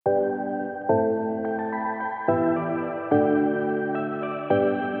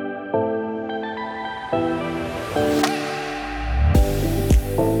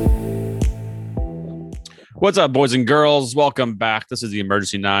What's up, boys and girls? Welcome back. This is the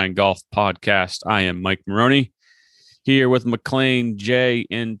Emergency 9 Golf Podcast. I am Mike Maroney here with McLean, Jay,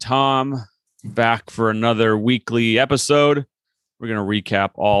 and Tom, back for another weekly episode. We're going to recap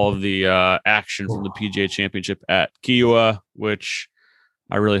all of the action from the PGA Championship at Kiawah, which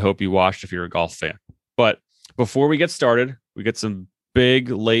I really hope you watched if you're a golf fan. But before we get started, we get some big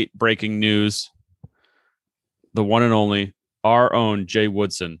late breaking news. The one and only, our own Jay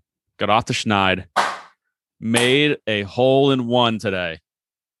Woodson, got off the schneid, made a hole-in-one today.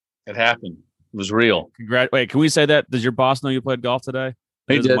 It happened. It was real. Wait, can we say that? Does your boss know you played golf today?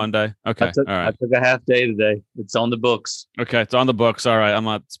 It is Monday. Okay. All right. I took a half day today. It's on the books. Okay, it's on the books. All right. I'm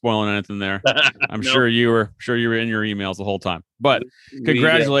not spoiling anything there. I'm sure you were in your emails the whole time. But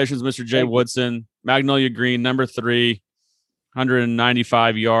congratulations, Mr. Jay Woodson. Magnolia Green, number 3,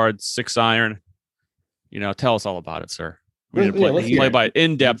 195 yards, 6 iron. Tell us all about it, sir. We need to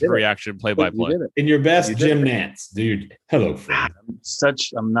in-depth reaction, play-by-play. In your best Jim Nance, dude. Hello, friend.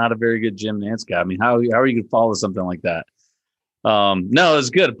 I'm not a very good Jim Nance guy. I mean, how are you going to follow something like that? No, it was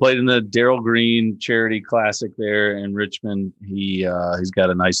good. I played in the Darrell Green Charity Classic there in Richmond. He's got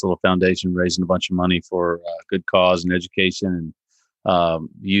a nice little foundation raising a bunch of money for good cause and education and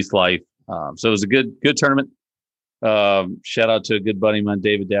youth life. So it was a good tournament. Shout out to a good buddy of mine,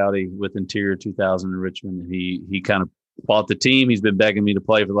 David Dowdy, with Interior 2000 in Richmond. He kind of bought the team. He's been begging me to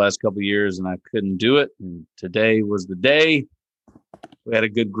play for the last couple of years, and I couldn't do it. And today was the day. We had a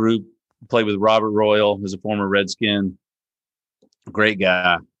good group. Played with Robert Royal, who's a former Redskin. Great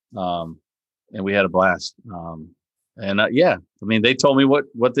guy. And we had a blast. They told me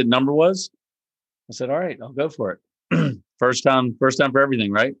what the number was. I said, all right, I'll go for it. First time for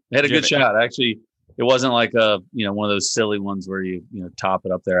everything, right? I had a good shot. Actually, it wasn't like one of those silly ones where you top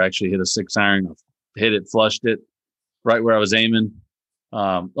it up there. I actually hit a 6 iron, hit it, flushed it right where I was aiming.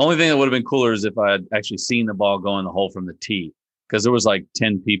 Only thing that would have been cooler is if I had actually seen the ball go in the hole from the tee, because there was like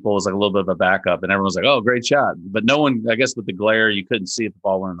 10 people. It was like a little bit of a backup, and everyone was like, oh, great shot. But no one, I guess with the glare, you couldn't see if the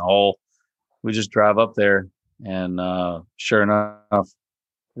ball went in the hole. We just drive up there, and sure enough,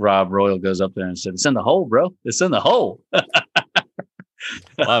 Rob Royal goes up there and said, it's in the hole, bro. It's in the hole.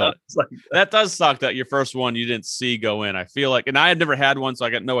 Love it. That does suck that your first one you didn't see go in. I feel like, and I had never had one, so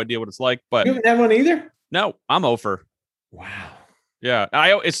I got no idea what it's like. But you haven't had one either? No, I'm over. Wow. Yeah.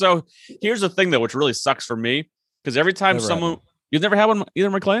 So here's the thing, though, which really sucks for me, because every time you've never had one either,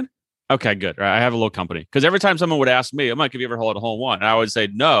 McLean? Okay, good. Right, I have a little company, because every time someone would ask me, I'm like, have you ever held a hole-in-one? And I would say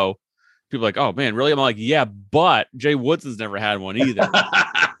no. People are like, oh man, really? I'm like, yeah, but Jay Woodson's never had one either.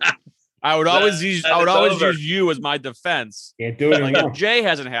 I would always use you as my defense. Can't do it like, Jay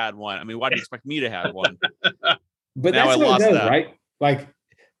hasn't had one. I mean, why do you expect me to have one? But now that's what it does, right? Like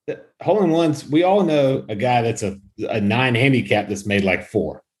hole-in-ones, we all know a guy that's a 9 handicap that's made like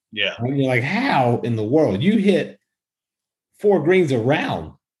 4. Yeah. And you're like, how in the world? You hit 4 greens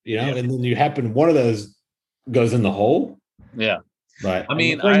around, and then you happen one of those goes in the hole. Yeah. But I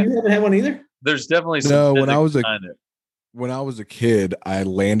mean, you haven't had one either? There's definitely some when I was a kid, I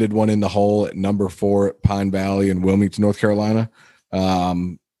landed one in the hole at number 4 at Pine Valley in Wilmington, North Carolina.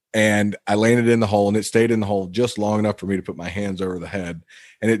 And I landed in the hole, and it stayed in the hole just long enough for me to put my hands over the head,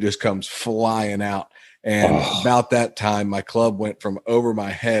 and it just comes flying out. And about that time, my club went from over my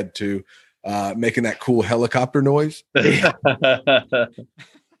head to making that cool helicopter noise.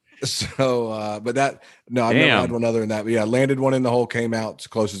 So, I've never had one other than that. But yeah, landed one in the hole, came out as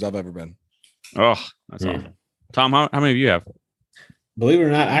close as I've ever been. Oh, that's awesome. Tom, how many of you have? Believe it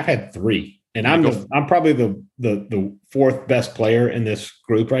or not, I've had 3. And I'm probably the 4th best player in this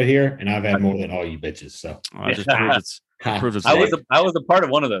group right here, and I've had more than all you bitches. So proves it's I was a part of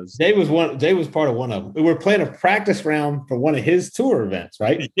one of those. Dave was part of one of them. We were playing a practice round for one of his tour events,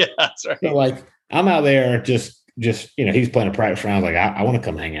 right? Yeah, that's right. So like I'm out there just he's playing a practice round. I was like, I want to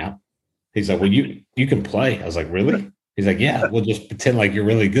come hang out. He's like, well, you can play. I was like, really? He's like, yeah, we'll just pretend like you're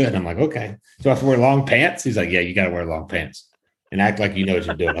really good. I'm like, okay. So I have to wear long pants? He's like, yeah, you got to wear long pants and act like you know what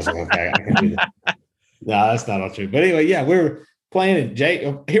you're doing. I was like, okay, I can do that. No, that's not all true. But anyway, yeah, we were playing and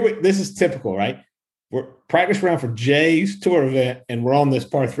Jay. This is typical, right? We're practice round for Jay's tour event, and we're on this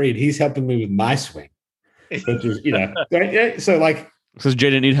par 3, and he's helping me with my swing, which is right? So like, because Jay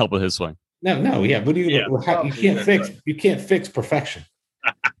didn't need help with his swing. No, yeah. But you can't fix perfection.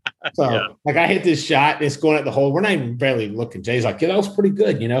 So like I hit this shot, and it's going at the hole. We're not even barely looking. Jay's like, yeah, that was pretty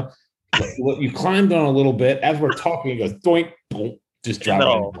good, But you climbed on a little bit. As we're talking, he goes, doink, boom, just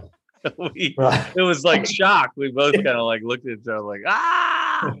drop it. It was like shock. We both kind of like looked at each other like,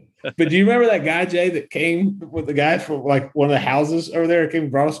 ah. But do you remember that guy, Jay, that came with the guy from like one of the houses over there, came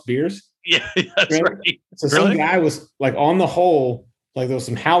and brought us beers? Yeah, that's right. So some guy was like on the hole, like there was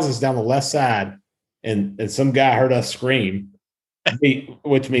some houses down the left side, and some guy heard us scream,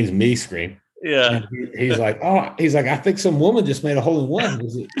 which means me scream. Yeah. And he's like, I think some woman just made a hole in one.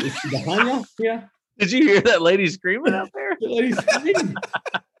 Is she behind you? Yeah. Did you hear that lady screaming out there? The lady's screaming.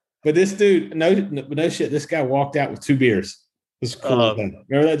 But this dude, no shit. This guy walked out with 2 beers. It was cool.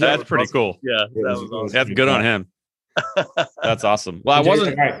 Remember that? That's pretty cool. Yeah, that was awesome. That's good on him. That's awesome. Well, I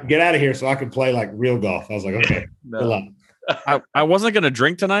wasn't. All right, get out of here so I can play like real golf. I was like, okay, good luck. I wasn't gonna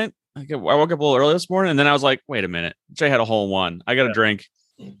drink tonight. I woke up a little early this morning, and then I was like, wait a minute. Jay had a hole in one. I got to drink.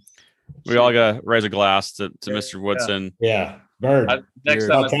 We all got to raise a glass to Mr. Woodson. Yeah, bird. Next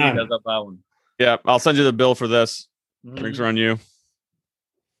time I see you, I'll buy one. Yeah, I'll send you the bill for this. Drinks are on you.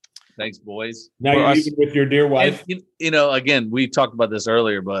 Thanks, boys. Now you're even with your dear wife. And, again, we talked about this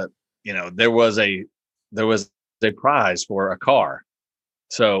earlier, but there was a prize for a car.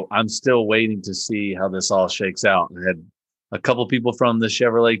 So I'm still waiting to see how this all shakes out. I had a couple people from the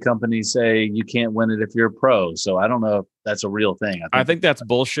Chevrolet company say you can't win it if you're a pro. So I don't know if that's a real thing. I think that's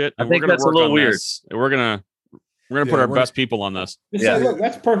bullshit. I think that's a little weird. We're gonna put our best people on this. Say, look,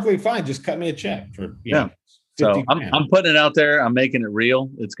 that's perfectly fine. Just cut me a check for know, so I'm putting it out there. I'm making it real.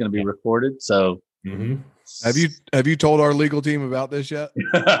 It's going to be recorded. So have you told our legal team about this yet?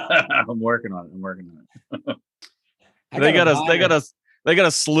 I'm working on it. They got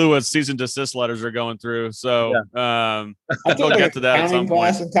a slew of cease and desist letters they're going through. So we'll get to that at some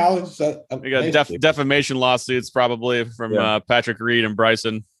point. In college, so, we got defamation lawsuits probably from Patrick Reed and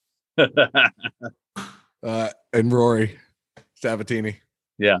Bryson. And Rory Sabatini.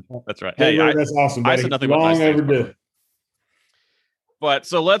 Yeah, that's right. Hey, that's awesome. Buddy. I said nothing long but nice overdue. things. But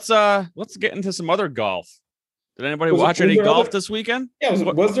so let's get into some other golf. Did anybody watch any golf this weekend? Yeah,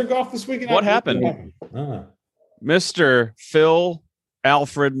 was there golf this weekend? What happened? Mr. Phil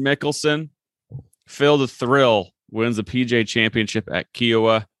Alfred Mickelson, Phil the Thrill, wins the PGA Championship at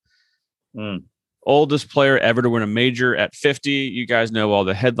Kiowa. Oldest player ever to win a major at 50. You guys know all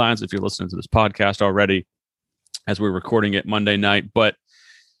the headlines if you're listening to this podcast already, as we're recording it Monday night. But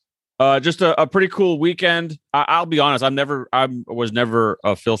just a pretty cool weekend. I'll be honest, I was never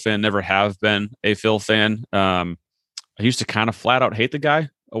a Phil fan, never have been a Phil fan. I used to kind of flat out hate the guy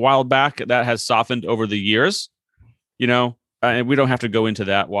a while back. That has softened over the years, and we don't have to go into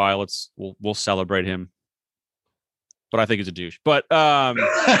that. Why? We'll celebrate him. But I think he's a douche. But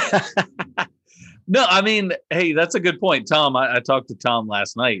no, I mean, hey, that's a good point, Tom. I talked to Tom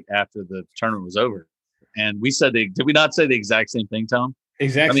last night after the tournament was over, and we said, did we not say the exact same thing, Tom?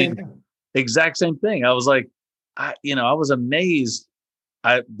 Exact same thing. I was like, I was amazed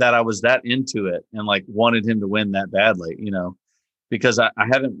that I was that into it and like wanted him to win that badly, because I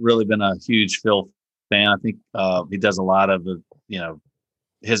haven't really been a huge Phil fan. I think he does a lot of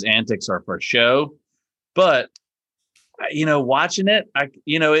his antics are for show, but watching it,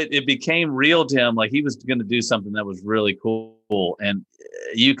 it became real to him. Like he was going to do something that was really cool, and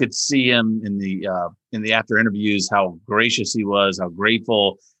you could see him in the after interviews how gracious he was, how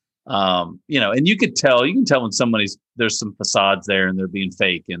grateful. And you can tell when there's some facades there and they're being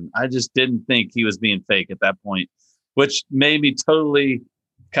fake. And I just didn't think he was being fake at that point, which made me totally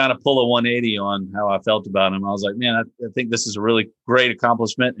kind of pull a 180 on how I felt about him. I was like, man, I think this is a really great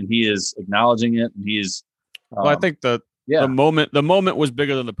accomplishment, and he is acknowledging it. And he is. Well, I think the moment was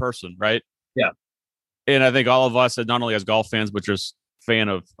bigger than the person, right? Yeah. And I think all of us, not only as golf fans, but just fan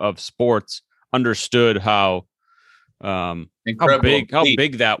of sports, understood how big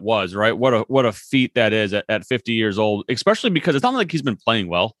that was, right? What a feat that is at 50 years old, especially because it's not like he's been playing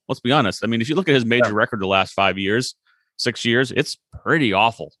well. Let's be honest. I mean, if you look at his major record the last 6 years, it's pretty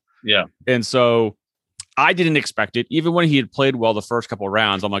awful. Yeah. And so I didn't expect it. Even when he had played well the first couple of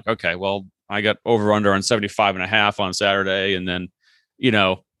rounds, I'm like, okay, well, I got over under on 75.5 on Saturday. And then,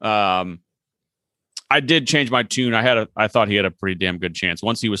 I did change my tune. I thought he had a pretty damn good chance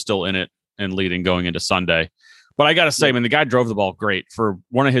once he was still in it and leading going into Sunday. But I got to say, I mean, the guy drove the ball great for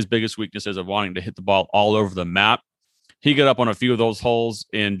one of his biggest weaknesses of wanting to hit the ball all over the map. He got up on a few of those holes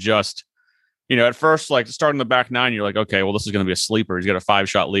and just, at first, like starting the back nine, you're like, okay, well, this is going to be a sleeper. He's got a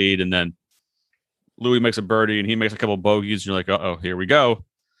 5-shot lead. And then Louis makes a birdie and he makes a couple of bogeys. And you're like, oh, here we go.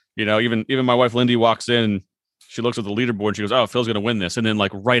 Even my wife, Lindy, walks in, she looks at the leaderboard and she goes, oh, Phil's going to win this. And then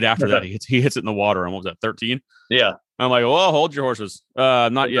like right after that, he hits it in the water. And what was that, 13? Yeah. I'm like, well, hold your horses.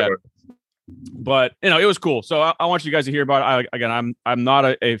 Not yet. But, it was cool. So I want you guys to hear about it. Again, I'm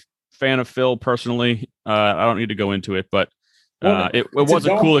not a fan of Phil personally. I don't need to go into it, but it was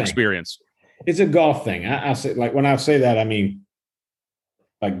a cool experience. It's a golf thing. I say, like, when I say that, I mean,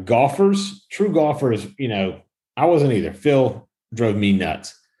 like golfers, true golfers, I wasn't either. Phil drove me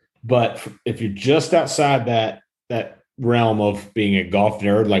nuts. But if you're just outside that realm of being a golf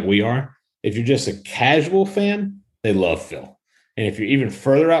nerd like we are, If you're just a casual fan, they love Phil. And if you're even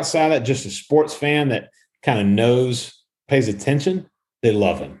further outside that, just a sports fan that kind of pays attention, they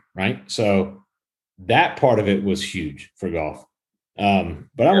love him, right? So that part of it was huge for golf.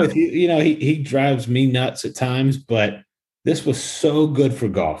 But I'm with you. You know, he drives me nuts at times, but this was so good for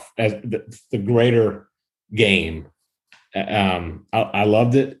golf as the greater game. I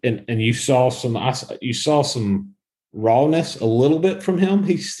loved it, and you saw some rawness a little bit from him.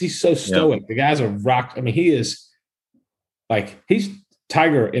 He's so stoic. The guy's a rock. I mean, he is like he's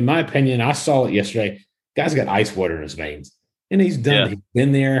Tiger. In my opinion, I saw it yesterday. Guy's got ice water in his veins, and he's done. Yeah. He's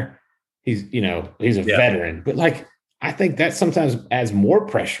been there. He's a veteran, but like I think that sometimes adds more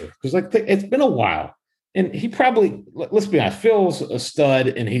pressure because like it's been a while, and he probably, let's be honest, Phil's a stud,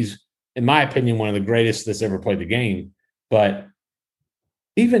 and he's, in my opinion, one of the greatest that's ever played the game. But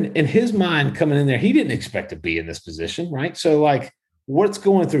even in his mind coming in there, he didn't expect to be in this position, right? So like, what's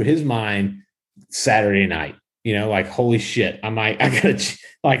going through his mind Saturday night? You know, like, holy shit, I gotta,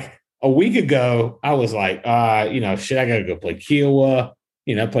 like a week ago, I was like, I gotta go play Kiowa.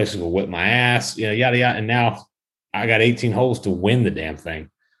 You know, that place is gonna whip my ass. You know, yada yada. And now I got 18 holes to win the damn thing.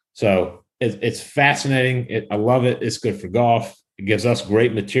 So it's fascinating. I love it. It's good for golf. It gives us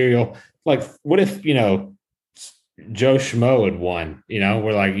great material. Like, what if Joe Schmo had won? You know,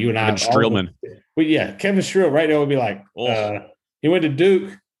 we're like you and I. Streelman. Well, yeah, Kevin Streelman right now would be like, he went to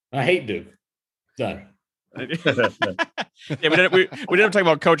Duke. I hate Duke. Done. Yeah, we didn't talk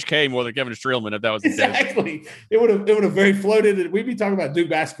about Coach K more than Kevin Streelman if that was the exactly. Case. It would have very floated. We'd be talking about Duke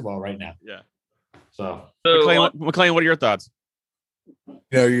basketball right now. Yeah. So McLean, what are your thoughts? You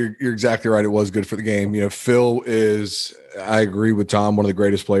know, you're exactly right. It was good for the game. You know, Phil is, I agree with Tom, one of the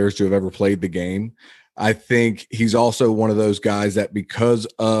greatest players to have ever played the game. I think he's also one of those guys that because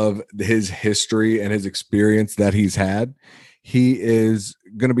of his history and his experience that he's had, he is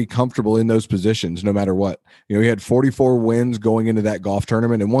going to be comfortable in those positions no matter what. You know, he had 44 wins going into that golf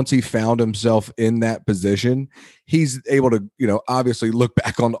tournament. And once he found himself in that position, he's able to, you know, obviously look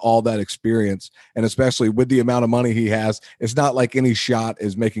back on all that experience. And especially with the amount of money he has, it's not like any shot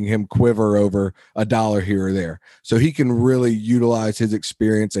is making him quiver over $1 here or there. So he can really utilize his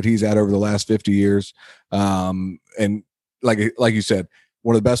experience that he's had over the last 50 years. And like you said,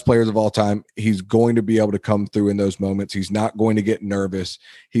 one of the best players of all time. He's going to be able to come through in those moments. He's not going to get nervous.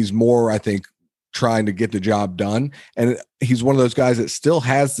 He's more, I think, trying to get the job done. And he's one of those guys that still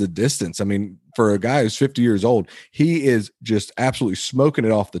has the distance. I mean, for a guy who's 50 years old, he is just absolutely smoking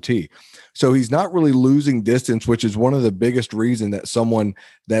it off the tee. So he's not really losing distance, which is one of the biggest reason that someone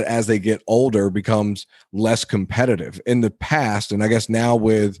that as they get older becomes less competitive in the past. And I guess now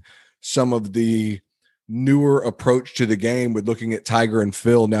with some of the newer approach to the game with looking at Tiger and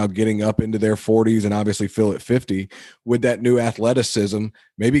Phil now getting up into their 40s and obviously Phil at 50 with that new athleticism,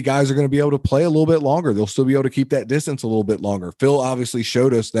 maybe guys are going to be able to play a little bit longer. They'll still be able to keep that distance a little bit longer. Phil obviously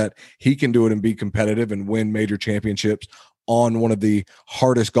showed us that he can do it and be competitive and win major championships on one of the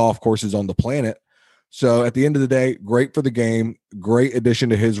hardest golf courses on the planet. So at the end of the day, great for the game, great addition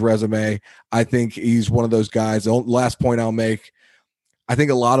to his resume. I think he's one of those guys. The last point I'll make, I think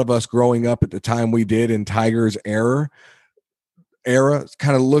a lot of us growing up at the time we did in Tiger's era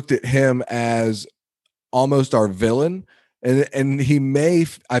kind of looked at him as almost our villain. And he may,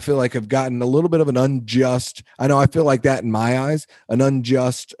 I feel like, have gotten a little bit of an unjust, I know I feel like that in my eyes, an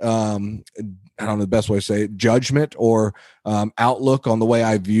unjust, I don't know the best way to say it, judgment or outlook on the way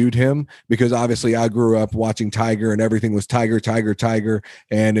I viewed him, because obviously I grew up watching Tiger and everything was Tiger, Tiger, Tiger.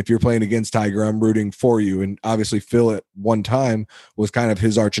 And if you're playing against Tiger, I'm rooting for you. And obviously Phil at one time was kind of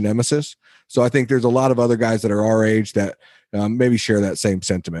his arch nemesis. So I think there's a lot of other guys that are our age that maybe share that same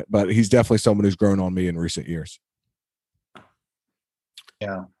sentiment, but he's definitely someone who's grown on me in recent years.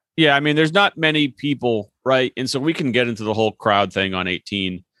 Yeah. Yeah. I mean, there's not many people, right? And so we can get into the whole crowd thing on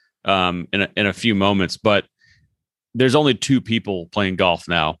 18 in a few moments, but there's only 2 people playing golf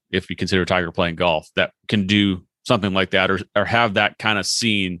now, if you consider Tiger playing golf, that can do something like that or have that kind of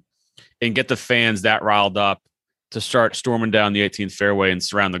scene and get the fans that riled up to start storming down the 18th fairway and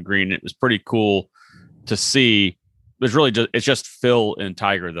surround the green. It was pretty cool to see. It's just Phil and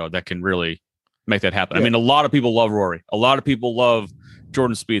Tiger though that can really make that happen. Yeah. I mean, a lot of people love Rory. A lot of people love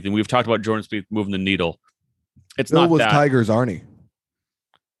Jordan Spieth, and we've talked about Jordan Spieth moving the needle. It's Phil not was that. Tiger's Arnie.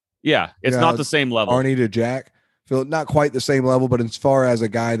 Yeah, it's not the same level. Arnie to Jack. Phil, not quite the same level, but as far as a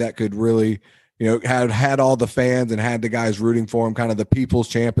guy that could really, you know, had all the fans and had the guys rooting for him, kind of the people's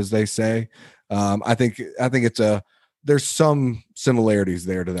champ, as they say. I think there's some similarities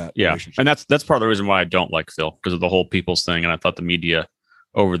there to that. Yeah, and that's part of the reason why I don't like Phil, because of the whole people's thing. And I thought the media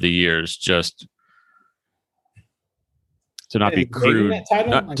over the years just to not be Didn't they win crude, that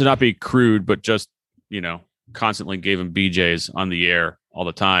title? not, to not be crude, but just, you know, constantly gave him BJs on the air all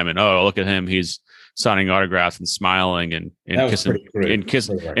the time. And, oh, look at him. He's signing autographs and smiling and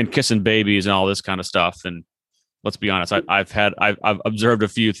kissing babies and all this kind of stuff. And let's be honest, I've observed a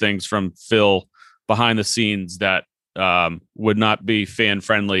few things from Phil behind the scenes that would not be fan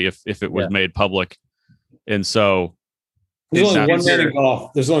friendly if it was made public. And so there's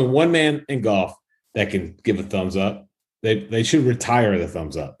only one man in golf that can give a thumbs up. They should retire the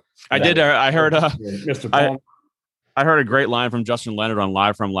thumbs up. I heard Mr. Palmer. I heard a great line from Justin Leonard on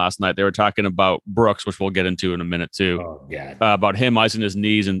Live From last night. They were talking about Brooks, which we'll get into in a minute too. Oh, God. About him icing his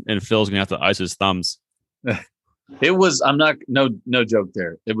knees and Phil's gonna have to ice his thumbs. It was, no joke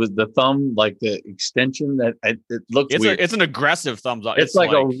there. It was the thumb, like the extension that it looks weird. It's an aggressive thumbs up. It's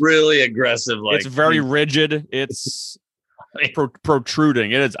like a really aggressive, like it's very rigid. It's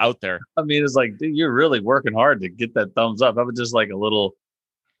protruding. It is out there. I mean, it's like, dude, you're really working hard to get that thumbs up. I was just like a little,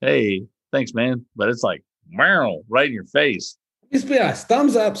 hey, thanks, man. But it's like, wow, right in your face. Just be honest,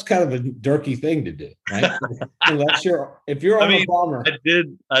 thumbs up's kind of a jerky thing to do, right? If you're on a bomber. I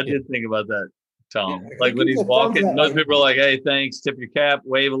did think about that, Tom. Like when he's walking, most people are like, hey, thanks, tip your cap,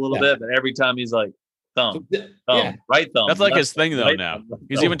 wave a little bit. But every time he's like, thumb, right thumb. That's like his thing, though, right now.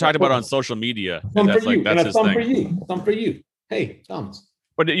 He's even talked about it on social media. Thumb that's for you. That's his thing. For you. Thumb for you. Hey, thumbs.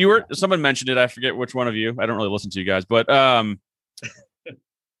 But someone mentioned it. I forget which one of you. I don't really listen to you guys, but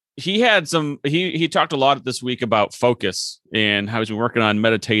he talked a lot this week about focus and how he's been working on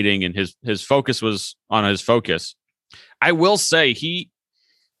meditating, and his focus was on his focus. I will say he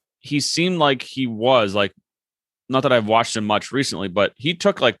seemed like he was like, not that I've watched him much recently, but he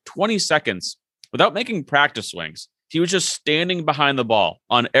took like 20 seconds without making practice swings. He was just standing behind the ball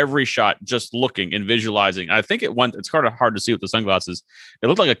on every shot, just looking and visualizing. I think it's hard to see with the sunglasses. It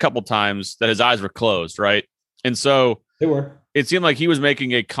looked like a couple times that his eyes were closed, right? And so they were. It seemed like he was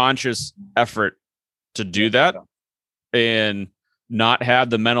making a conscious effort to do that and not have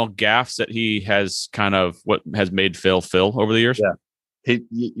the mental gaffes that he has kind of what has made Phil over the years. Yeah,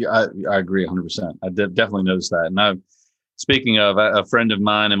 I agree 100%. I definitely noticed that. And speaking of a friend of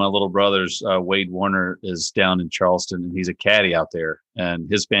mine and my little brother's, Wade Warner is down in Charleston, and he's a caddy out there. And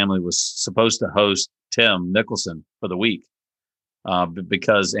his family was supposed to host Tim Nicholson for the week. But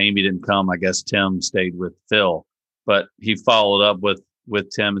because Amy didn't come, I guess Tim stayed with Phil. But he followed up with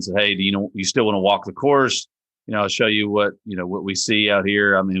Tim and said, hey, do you still want to walk the course? I'll show you what we see out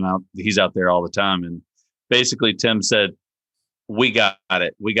here. I mean, he's out there all the time. And basically Tim said, we got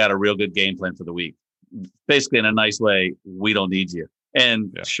it. We got a real good game plan for the week. Basically in a nice way, we don't need you.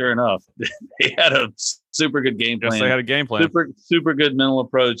 And sure enough, they had a super good game plan. Yes, they had a game plan. Super good mental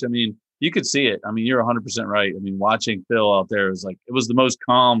approach. I mean, you could see it. I mean, you're 100% right. I mean, watching Phil out there it was the most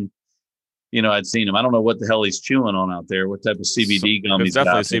calm, I'd seen him. I don't know what the hell he's chewing on out there. What type of CBD gum he's got.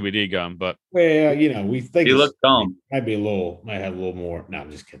 It's definitely CBD gum, but we think he looked calm. Might have a little more. No,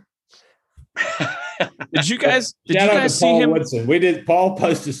 I'm just kidding. Did you guys see Paul him? Woodson. Paul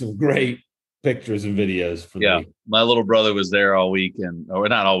posted some great pictures and videos for me. My little brother was there all weekend, or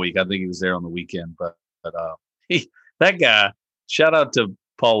not all week. I think he was there on the weekend, but that guy, shout out to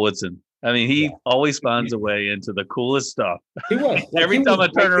Paul Woodson. I mean, he always finds a way into the coolest stuff. He was. Every time I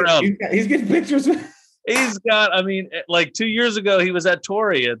turn around, he's getting pictures. He's got. I mean, like 2 years ago, he was at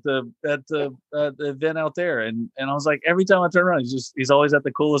Torrey at the event out there, and I was like, every time I turn around, he's always at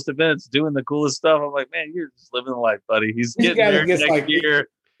the coolest events, doing the coolest stuff. I'm like, man, you're just living the life, buddy. He's getting there next year.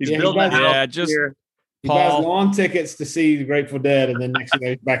 He's building a house here. He buys lawn tickets to see the Grateful Dead, and then next thing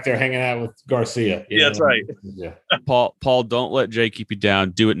he's back there hanging out with Garcia. That's right. Yeah. Paul, don't let Jay keep you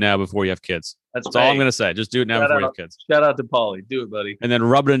down. Do it now before you have kids. That's all I'm going to say. Just do it now before you have kids. Shout out to Paulie. Do it, buddy. And then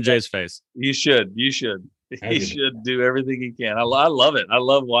rub it in Jay's face. You should. He should do everything he can. I love it. I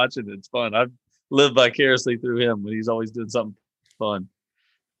love watching it. It's fun. I've lived vicariously through him when he's always doing something fun.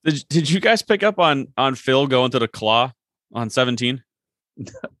 Did you guys pick up on Phil going to the claw on 17?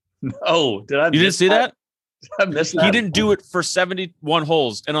 No, did I? You didn't see that? I missed that. He didn't do it for 71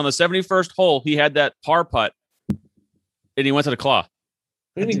 holes, and on the 71st hole, he had that par putt, and he went to the claw.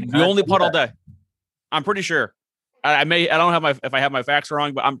 The only putt all day. I'm pretty sure. I don't have if I have my facts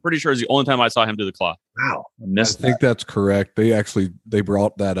wrong, but I'm pretty sure it's the only time I saw him do the claw. Wow, I think that's correct. They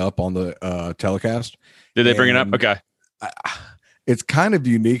brought that up on the telecast. Did they bring it up? Okay. It's kind of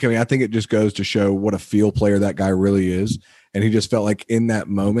unique. I mean, I think it just goes to show what a field player that guy really is. And he just felt like in that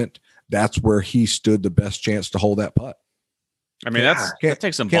moment, that's where he stood the best chance to hold that putt. I mean, that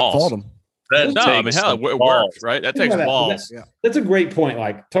takes some balls. Fault him. It works, right? That takes balls. That's a great point.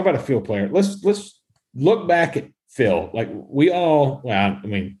 Like, talk about a field player. Let's look back at Phil. Like, we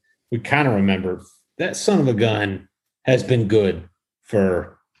kind of remember that son of a gun has been good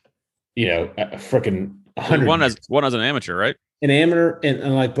for, a freaking 100 One years. as an amateur, right? An amateur,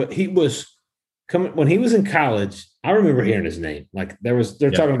 and like, but he was coming when he was in college. I remember hearing his name. Like they're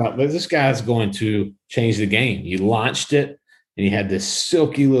talking about this guy's going to change the game. He launched it, and he had this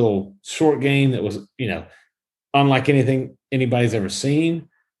silky little short game that was, unlike anything anybody's ever seen,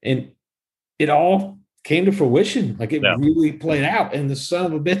 and it all came to fruition. Like it really played out, and the son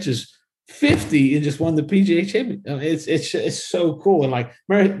of a bitch is 50 and just won the PGA Championship. I mean, it's so cool. And like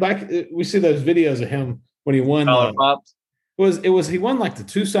we see those videos of him when he won. It was he won like the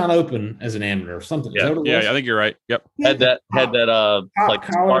Tucson Open as an amateur or something. Yeah, I think you're right. Yep. Had that like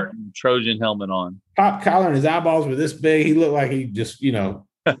collar, Spartan Trojan helmet on. Top collar, and his eyeballs were this big. He looked like he just,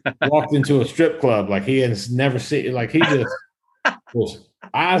 walked into a strip club. Like he has never seen. Like he just was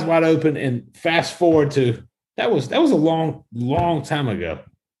eyes wide open. And fast forward to that was a long time ago.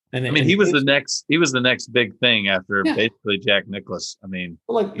 And I mean, he was the next big thing after basically Jack Nicklaus. I mean,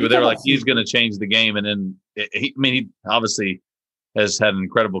 they were like, he's going to change the game. And then he obviously has had an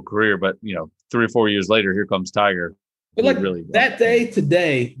incredible career, but 3 or 4 years later, here comes Tiger. But like really that day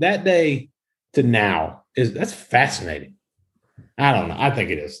to now that's fascinating. I don't know. I think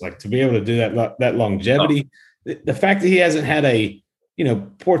it is, like, to be able to do that longevity, the fact that he hasn't had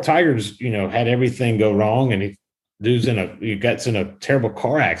poor Tiger's, had everything go wrong, and he gets in a terrible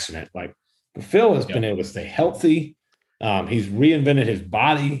car accident. Like, but Phil has been able to stay healthy. He's reinvented his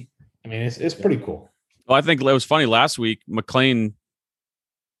body. I mean, it's pretty cool. Well, I think it was funny last week. McLean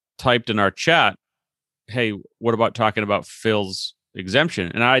typed in our chat, "Hey, what about talking about Phil's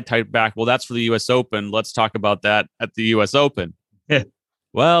exemption?" And I typed back, "Well, that's for the U.S. Open. Let's talk about that at the U.S. Open."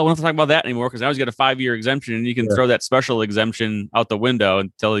 Well, we don't have to talk about that anymore, because now he's got a 5-year exemption, and you can throw that special exemption out the window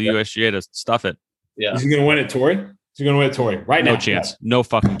and tell the USGA to stuff it. Yeah. Is he going to win it, Tori? Is he going to win it, Tori? Right now? No chance. No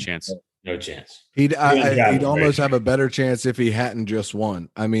fucking chance. No chance. He'd almost have a better chance if he hadn't just won.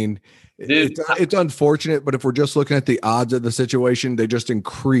 I mean, it's unfortunate, but if we're just looking at the odds of the situation, they just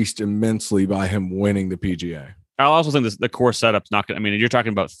increased immensely by him winning the PGA. I also think the course setup's not going to, I mean, you're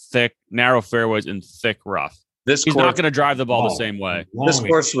talking about thick, narrow fairways and thick rough. He's not going to drive the ball the same way. This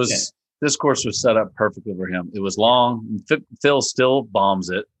course was set up perfectly for him. It was long. Phil still bombs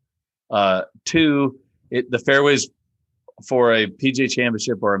it. 2, the fairways for a PGA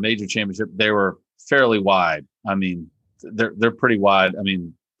Championship or a major championship, they were fairly wide. I mean, they're pretty wide. I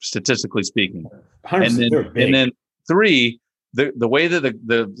mean, statistically speaking. And then 3, the way that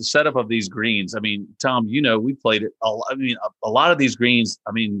the setup of these greens. I mean, Tom, we played it. A lot of these greens.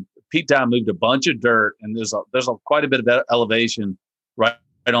 I mean, Pete Dye moved a bunch of dirt, and there's quite a bit of elevation right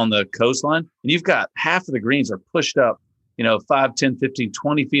on the coastline, and you've got half of the greens are pushed up, 5, 10, 15,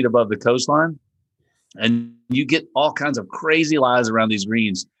 20 feet above the coastline. And you get all kinds of crazy lies around these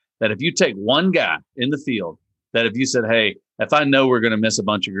greens that if you take one guy in the field, that if you said, hey, if I know we're going to miss a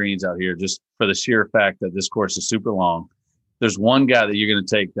bunch of greens out here, just for the sheer fact that this course is super long, there's one guy that you're going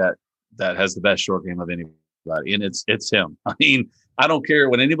to take that has the best short game of anybody. And it's him. I mean, I don't care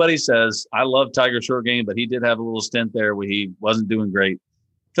what anybody says. I love Tiger's short game, but he did have a little stint there where he wasn't doing great.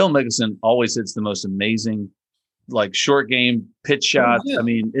 Phil Mickelson always hits the most amazing, like, short game pitch shots. I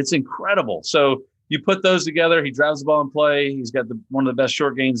mean, it's incredible. So you put those together, he drives the ball in play. He's got one of the best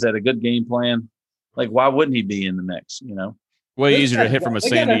short games, had a good game plan. Like, why wouldn't he be in the mix? Way easier to hit from a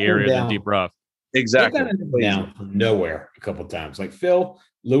sandy area than deep rough. Exactly. They got him down from nowhere a couple of times. Like Phil,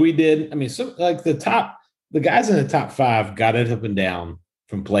 Louis did. I mean, so like the guys in the top 5 got it up and down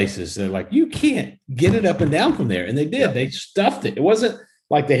from places. They're like, you can't get it up and down from there. And they did. Yeah. They stuffed it. It wasn't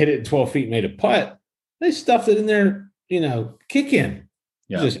like they hit it at 12 feet and made a putt. They stuffed it in there, kick in.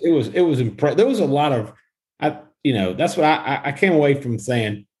 Yeah. It was impressive. There was a lot of, that's what I came away from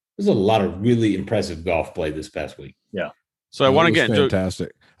saying. There's a lot of really impressive golf play this past week. Yeah. So I want to get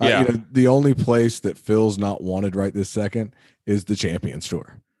fantastic. Yeah. The only place that Phil's not wanted right this second is the Champions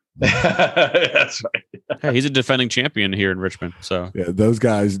Tour. That's right. Hey, he's a defending champion here in Richmond. So yeah, those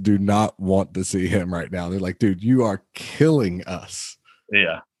guys do not want to see him right now. They're like, dude, you are killing us.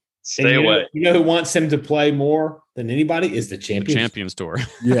 Yeah. Stay away. You know who wants him to play more than anybody is the Champions Tour.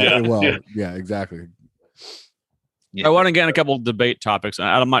 Yeah. Well, yeah, exactly. Yeah. I want to get a couple of debate topics.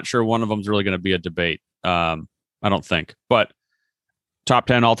 I'm not sure one of them is really going to be a debate. I don't think, but top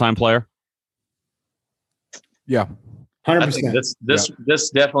 10 all-time player. Yeah. 100%.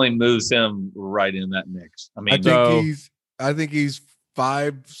 This definitely moves him right in that mix. I mean, I think he's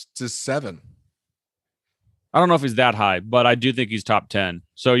 5 to 7. I don't know if he's that high, but I do think he's top 10.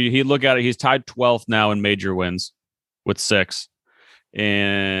 So he look at it, he's tied 12th now in major wins with 6.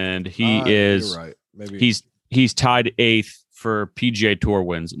 And he is right. Maybe he's tied 8th for PGA Tour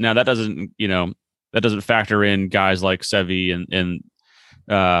wins. Now that doesn't, that doesn't factor in guys like Sevi and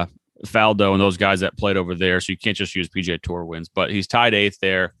Faldo and those guys that played over there. So you can't just use PGA Tour wins. But he's tied 8th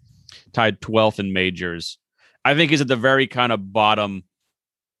there, tied 12th in majors. I think he's at the very kind of bottom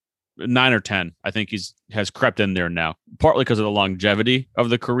 9 or 10. I think has crept in there now, partly because of the longevity of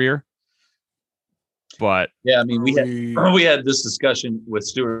the career. But yeah, I mean, we had this discussion with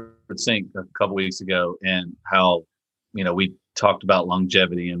Stuart Sink a couple weeks ago, and how, we talked about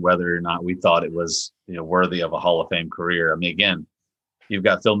longevity and whether or not we thought it was, worthy of a Hall of Fame career. I mean, again, you've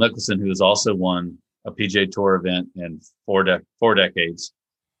got Phil Mickelson, who has also won a PGA Tour event in four decades,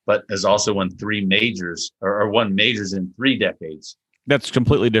 but has also won 3 majors or won majors in 3 decades. That's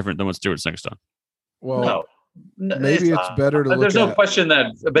completely different than what Stuart Sink's done. Well, no, maybe it's better to look there's no question that,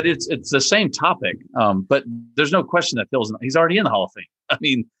 but it's the same topic. But there's no question that he's already in the Hall of Fame. I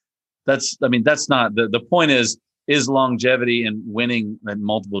mean, that's not the point is longevity and winning in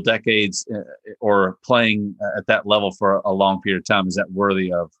multiple decades or playing at that level for a long period of time. Is that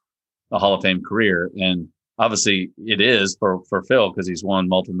worthy of a Hall of Fame career? And obviously it is for Phil, because he's won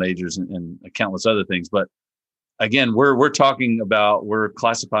multiple majors and countless other things. But again, we're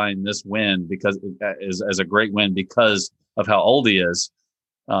classifying this win because as a great win because of how old he is,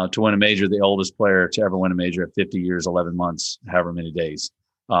 to win a major, the oldest player to ever win a major at 50 years, 11 months, however many days.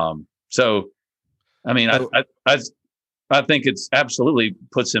 So, I mean, I think it's absolutely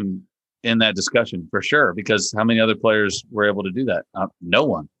puts him in that discussion for sure, because how many other players were able to do that? No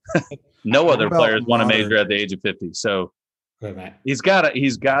one. No other players won a major at the age of 50. So he's got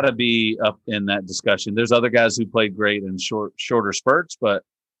to be up in that discussion. There's other guys who played great in shorter spurts, but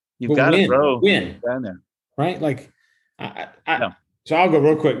you've got to win down there, right? Like, So I'll go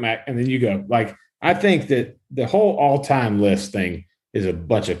real quick, Mac, and then you go. Like, I think that the whole all-time list thing is a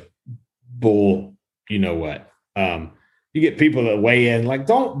bunch of bull. You know what? You get people that weigh in, like,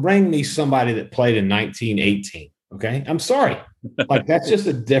 don't bring me somebody that played in 1918. Okay, I'm sorry. Like, that's just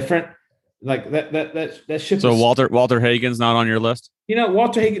a different, like that shit. So Walter Hagen's not on your list?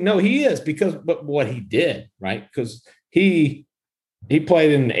 Walter Hagen. No, he is, but what he did, right? Because he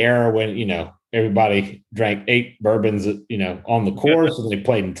played in an era when everybody drank 8 bourbons, on the course, and they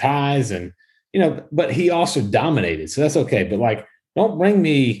played in ties, and but he also dominated, so that's okay. But like, don't bring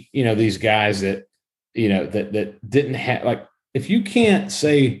me, these guys that that didn't have, like, if you can't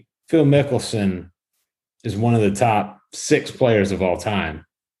say Phil Mickelson is one of the top 6 players of all time,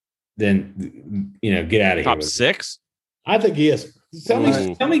 then get out of here. Top 6? I think he is. Tell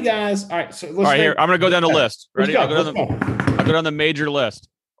me, guys. All right, so all right, here I'm going to go down the list. Ready? I'll go down the major list.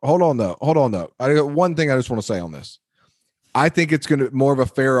 Hold on though. I got one thing I just want to say on this. I think it's going to more of a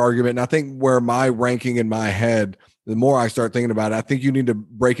fair argument, and I think where my ranking in my head, the more I start thinking about it, I think you need to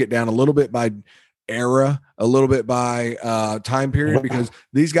break it down a little bit by era, a little bit by time period, because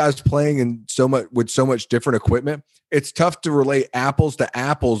these guys playing in so much different equipment, it's tough to relate apples to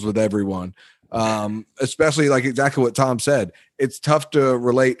apples with everyone. Especially like exactly what Tom said. It's tough to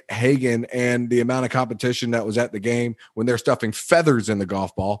relate Hagen and the amount of competition that was at the game when they're stuffing feathers in the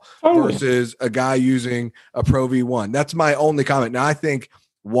golf ball versus a guy using a Pro V1. That's my only comment. Now, I think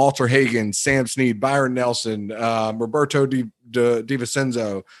Walter Hagen, Sam Snead, Byron Nelson, Roberto Di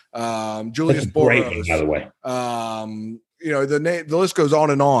Vincenzo, Julius Boros, by the way. The list goes on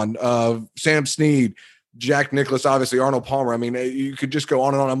and on. Sam Snead, Jack Nicklaus, obviously Arnold Palmer. I mean, you could just go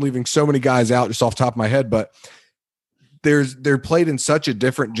on and on. I'm leaving so many guys out just off the top of my head, but they're played in such a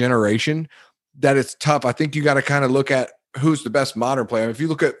different generation that it's tough. I think you got to kind of look at who's the best modern player. If you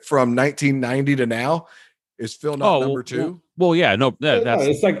look at from 1990 to now, is Phil not number 2? Well, yeah, no,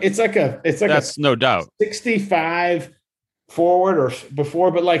 that's that's no doubt 65 forward or before,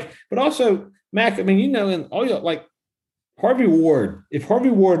 but also Mac. I mean, and like Harvey Ward. If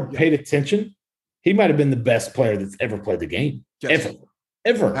Harvey Ward paid attention, he might have been the best player that's ever played the game. Yes.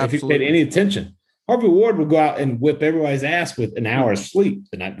 Ever. Absolutely. If he paid any attention. Harvey Ward would go out and whip everybody's ass with an hour of sleep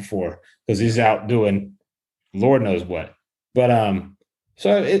the night before because he's out doing Lord knows what. But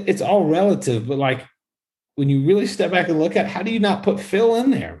so it's all relative. But like, when you really step back and look at, how do you not put Phil in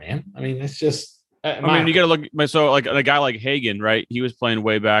there, man? I mean, it's just. You got to look. So like a guy like Hagen, right? He was playing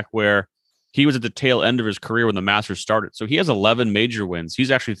way back where he was at the tail end of his career when the Masters started. So he has 11 major wins.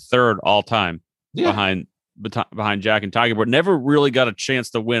 He's actually 3rd all time. Yeah. behind Jack and Tiger, but never really got a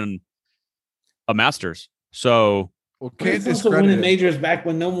chance to win a Masters. So, can't discredit winning majors back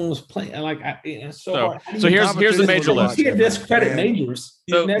when no one was playing. Like, so here's the major list. You discredit majors.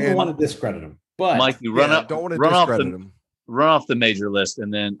 You never want to discredit them. But Mike, you run off the major list,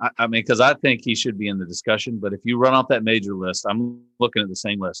 and then I mean, because I think he should be in the discussion. But if you run off that major list, I'm looking at the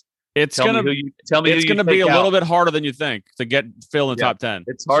same list. It's Tell gonna me who it's you gonna be take a little out. bit harder than you think to get Phil in the Yeah. top 10.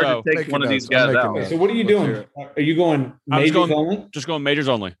 It's hard So, to take Making one of these notes. I'm guys making out. notes. Okay, so what are you Let's doing? hear Are you going I'm just majors going- only? just going majors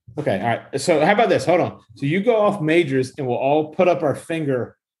only. Okay, all right. So how about this? Hold on. So you go off majors, and we'll all put up our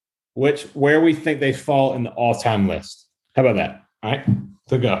finger where we think they fall in the all-time list. How about that? All right,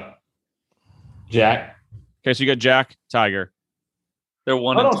 so go. Jack. Okay, so you got Jack, Tiger. They're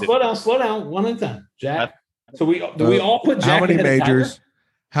one Hold and on, two. slow down. One at a time. Jack. So we all put Jack How many ahead of Tiger? majors?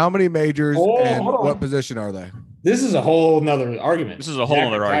 How many majors Oh, and hold on. what position are they? This is a whole nother argument. This is a whole Jack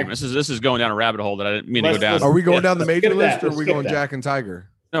other and argument. Tiger. This is going down a rabbit hole that I didn't mean to go Let's- down. let's- Are we going Yeah, down the let's major skip that. list or are Let's we skip going that. Jack and Tiger?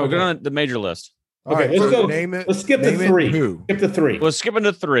 No, Okay. go on the major list. All Okay, right, let's so go. name it. Let's skip the name it three. who? Skip the three. Let's skip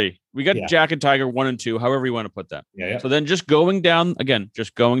into 3. We got Yeah. Jack and Tiger 1 and 2, however you want to put that. Yeah. So then just going down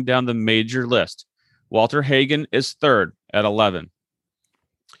the major list. Walter Hagen is 3rd at 11.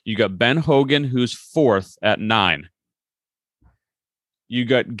 You got Ben Hogan, who's 4th at 9. You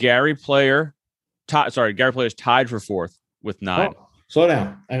got Gary Player. Gary Player is tied for 4th with 9. Oh, slow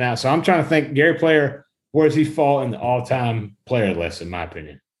down. And now, so I'm trying to think. Gary Player, where does he fall in the all-time player list? In my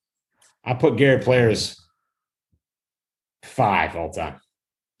opinion, I put Gary Player as 5 all time.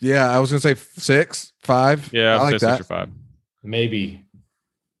 Yeah, I was gonna say 6, 5. Yeah, I like 6 that. or 5. Maybe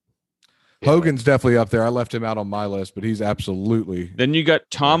Hogan's definitely up there. I left him out on my list, but he's absolutely. Then you got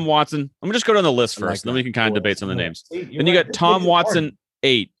Tom Watson. Let me just go down the list I like first, then that. we can kind of debate some of the names. See, Then you got Tom Watson,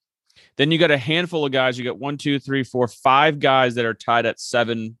 8. Then you got a handful of guys. You got 1, 2, 3, 4, 5 guys that are tied at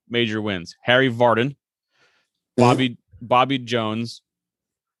 7 major wins. Harry Vardon, Bobby Jones,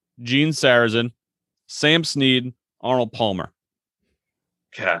 Gene Sarazen, Sam Snead, Arnold Palmer.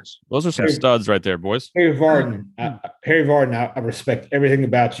 Gosh. Those are some studs right there, boys. Harry Vardon. I respect everything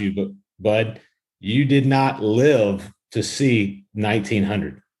about you, but bud, you did not live to see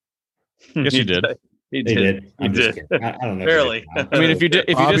 1900. Yes, you did. He He did. did. I'm He just did. kidding. I don't know. Barely. I mean, if you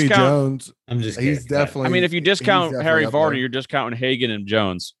Bobby discount, Jones, I'm just kidding. he's definitely. I mean, if you discount definitely Harry up there. Vardon, you're discounting Hagen and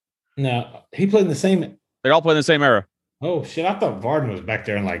Jones. No, he played in the same. They all play in the same era. Oh shit! I thought Vardon was back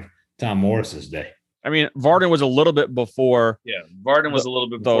there in like Tom Morris's day. I mean, Vardon was a little bit before. Yeah, Vardon was a little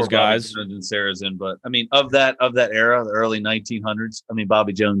bit Those before Bobby guys. Jones and Sarazen, but I mean, of that era, the early 1900s, I mean,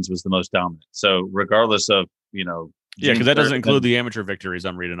 Bobby Jones was the most dominant. So regardless of Yeah, because that doesn't Sarazen, include the amateur victories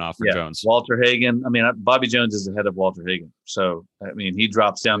I'm reading off for Jones. Walter Hagen. I mean, Bobby Jones is ahead of Walter Hagen. So I mean, he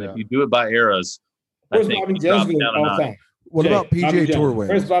drops down. Yeah. If you do it by eras, Where's I think Bobby he Jones drops going down a all notch. time? What Jay, about Bobby PGA Tour Jones. wins?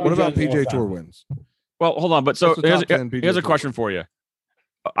 Where's Bobby What about Jones all PGA time? Tour wins? Well, hold on. But so What's the top 10 PGA here's a Tour question for you.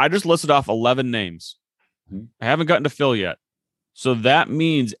 I just listed off 11 names. I haven't gotten to Phil yet. So that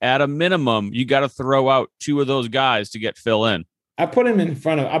means at a minimum, you got to throw out 2 of those guys to get Phil in. I put him in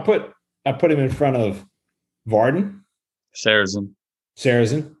front of. I put him in front of Vardon, Sarazen.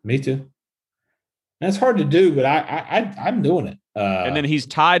 Sarazen. Me too. That's hard to do, but I'm doing it. And then he's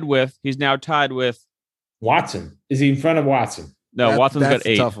now tied with Watson. Is he in front of Watson? no, Watson's That's got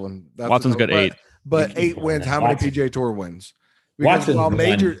a 8. tough one. That's Watson's a tough- got 8. But 8 wins. How many Watson. PGA Tour wins? Because Watson while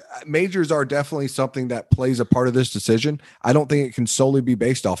won. majors are definitely something that plays a part of this decision, I don't think it can solely be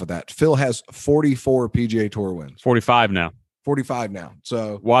based off of that. Phil has 44 PGA Tour wins, 45 now. 45 now.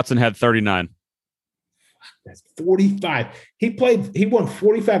 So Watson had 39. That's 45. He won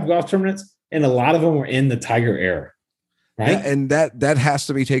 45 golf tournaments, and a lot of them were in the Tiger era. Right? yeah, and that has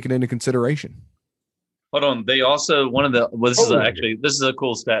to be taken into consideration. Hold on. They also this is a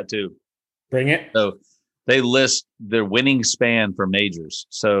cool stat too. Bring it. So they list their winning span for majors.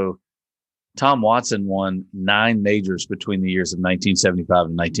 So Tom Watson won 9 majors between the years of 1975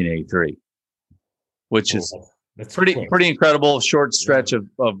 and 1983, which is That's pretty quick. incredible. Short stretch of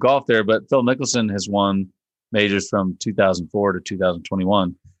golf there. But Phil Mickelson has won majors from 2004 to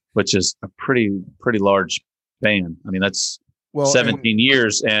 2021, which is a pretty large span. I mean, that's 17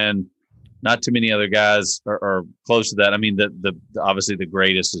 years, and not too many other guys are close to that. I mean, the obviously the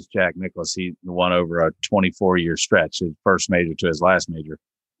greatest is Jack Nicklaus. He won over a 24-year stretch, his first major to his last major.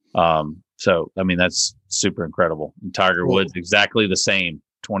 So I mean, that's super incredible. And Tiger Woods exactly the same,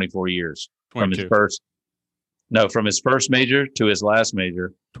 24 years 22. from his first major to his last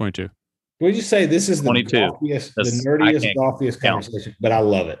major. 22. Would you say this is the 22. golfiest, the That's- I nerdiest, can't golfiest count. conversation? But I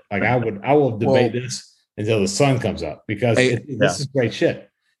love it. Like I will debate this until the sun comes up because this is great shit.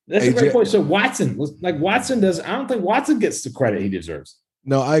 That's a great point. So Watson does. I don't think Watson gets the credit he deserves.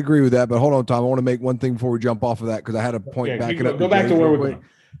 No, I agree with that. But hold on, Tom. I want to make one thing before we jump off of that because I had a point backing up. Go back to where we're going.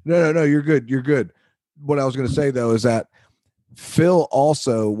 No. You're good. You're good. What I was going to say though is that Phil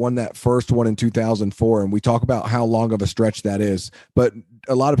also won that first one in 2004, and we talk about how long of a stretch that is. But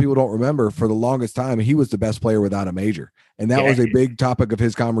a lot of people don't remember for the longest time he was the best player without a major, and that was a big topic of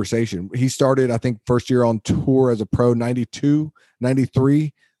his conversation. He started, I think, first year on tour as a pro 92,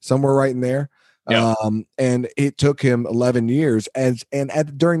 93. somewhere right in there. Yeah. And it took him 11 years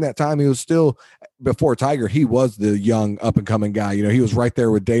during that time, he was still, before Tiger, he was the young up and coming guy. You know, he was right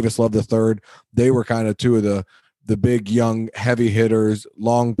there with Davis Love III. They were kind of two of the big, young, heavy hitters,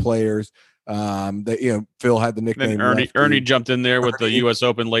 long players. That, you know, Phil had the nickname. Then Ernie jumped in there with the U.S.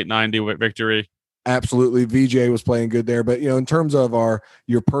 Open late 90 victory. Absolutely. VJ was playing good there. But, you know, in terms of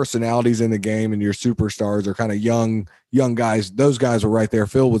your personalities in the game and your superstars are kind of young guys, those guys were right there.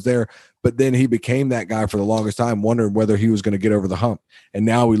 Phil was there, but then he became that guy for the longest time, wondering whether he was going to get over the hump. And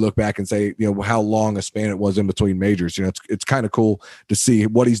now we look back and say, you know, how long a span it was in between majors. You know, it's kind of cool to see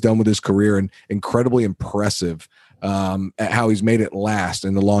what he's done with his career, and incredibly impressive at how he's made it last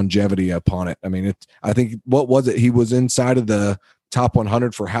and the longevity upon it. I mean, I think, what was it? He was inside of the top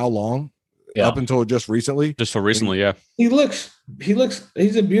 100 for how long? Yeah. Up until just recently. Yeah. He's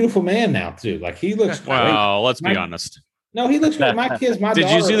a beautiful man now too. Like, he looks well, let's be honest. No, he looks great. My kids, Did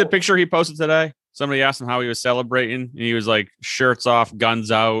you see the picture he posted today? Somebody asked him how he was celebrating, and he was like, shirts off, guns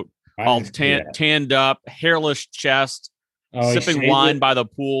out, all tanned up, hairless chest, sipping wine by the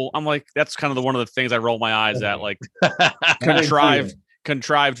pool. I'm like, that's kind of one of the things I roll my eyes at. Like,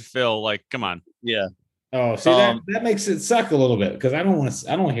 contrived Phil. Like, come on. Yeah. Oh, see, that makes it suck a little bit, because I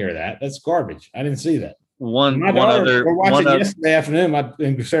don't hear that. That's garbage. I didn't see that. We're watching yesterday afternoon.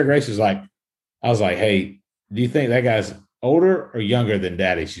 And Sarah Grace was like, I was like, hey, do you think that guy's older or younger than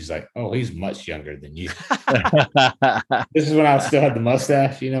Daddy? She's like, oh, he's much younger than you. This is when I still had the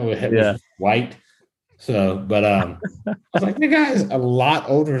mustache, you know, it was white. So, but I was like, the guy's a lot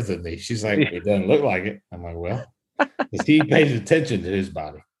older than me. She's like, it doesn't look like it. I'm like, well, because he pays attention to his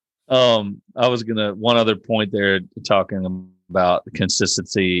body. I was one other point there, talking about the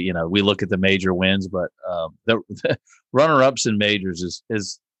consistency. You know, we look at the major wins, but the runner-ups in majors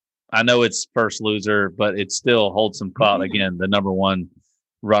is I know it's first loser, but it still holds some clout. Again, the number one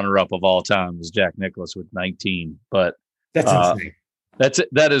runner-up of all time is Jack Nicklaus with 19. But that's insane.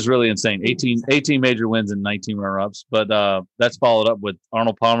 That is really insane. 18 major wins and 19 runner-ups. But that's followed up with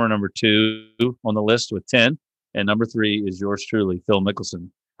Arnold Palmer, number 2 on the list with 10, and number 3 is yours truly, Phil Mickelson.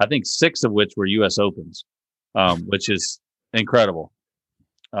 I think 6 of which were U.S. Opens, which is incredible.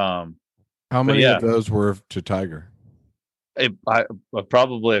 How many of those were to Tiger?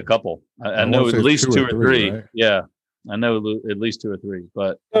 Probably a couple. I know at least 2 or 3. Right? Yeah, I know at least 2 or 3.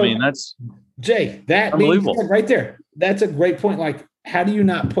 But I mean, that's Jay. That unbelievable right there. That's a great point. Like, how do you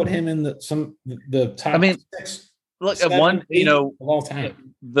not put him in the top? I mean, 6, look at one. You know, of all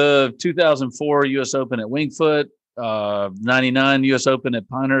time. The 2004 U.S. Open at Winged Foot. 99 U.S. Open at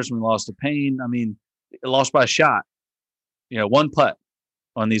Pinehurst, we lost to Payne. I mean, it lost by a shot. You know, one putt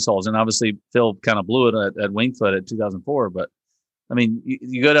on these holes, and obviously Phil kind of blew it at Winged Foot at 2004. But I mean,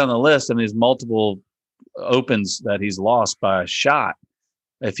 you go down the list. I mean, there's multiple Opens that he's lost by a shot.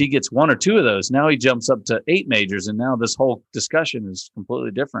 If he gets 1 or 2 of those, now he jumps up to 8 majors, and now this whole discussion is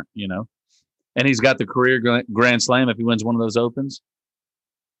completely different. You know, and he's got the career Grand Slam if he wins one of those Opens.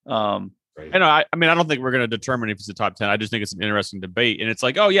 I know. I mean, I don't think we're going to determine if it's the top 10. I just think it's an interesting debate, and it's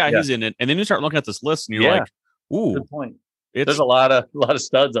like, oh yeah, he's in it, and then you start looking at this list, and you're like, ooh, good point. There's a lot of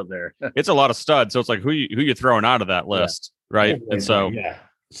studs up there. It's a lot of studs, so it's like who you throwing out of that list, right? And so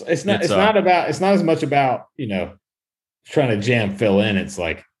it's not as much about, you know, trying to jam Phil in. It's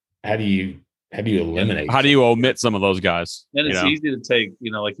like, how do you eliminate? How do you omit some of those guys? And it's easy to take,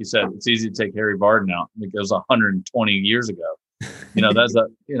 you know, like you said, it's easy to take Harry Barden out because 120 years ago. You know,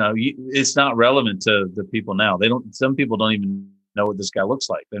 it's not relevant to the people now. Some people don't even know what this guy looks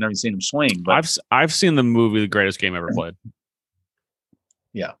like. They've never seen him swing. But I've seen the movie The Greatest Game Ever Played.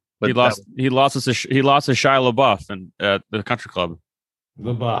 Yeah. But he lost to Shia LaBeouf at the country club.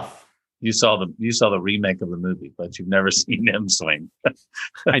 LaBeouf. You saw the remake of the movie, but you've never seen him swing.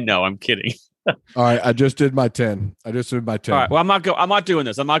 I know, I'm kidding. All right, I just did my 10. All right, well, I'm not doing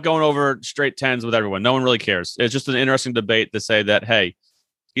this. I'm not going over straight 10s with everyone. No one really cares. It's just an interesting debate to say that, hey,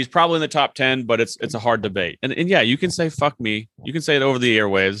 he's probably in the top 10, but it's a hard debate. And yeah, you can say fuck me. You can say it over the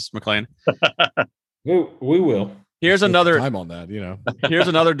airwaves, McLean. We will. Here's another time on that, you know. Here's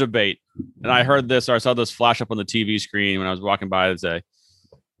another debate. And I heard this, or I saw this flash up on the TV screen when I was walking by today.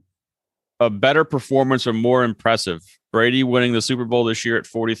 A better performance or more impressive, Brady winning the Super Bowl this year at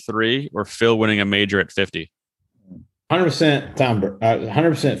 43 or Phil winning a major at 50? 100%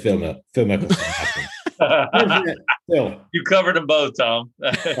 100% Phil Mickelson. 100% Phil. You covered them both, Tom.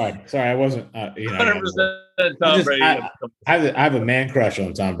 Sorry, I wasn't. 100% Tom Brady. I have a man crush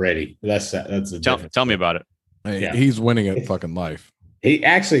on Tom Brady. That's tell me about it. Hey, he's winning at fucking life. He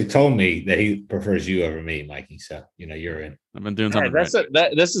actually told me that he prefers you over me, Mikey. So you're in. I've been doing Hey, something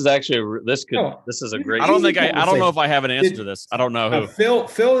right. this is actually this is a great. I don't know if I have an answer to this. I don't know who.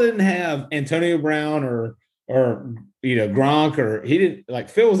 Phil didn't have Antonio Brown or Gronk, or he didn't, like,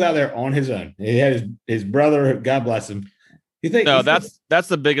 Phil was out there on his own. He had his brother, God bless him. You think? No, that's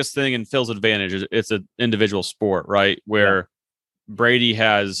the biggest thing in Phil's advantage. It's an individual sport, right? Where Brady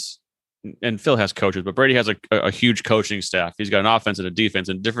has, and Phil has coaches, but Brady has a huge coaching staff. He's got an offense and a defense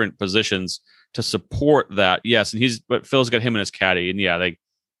in different positions to support that. Yes, but Phil's got him and his caddy, and they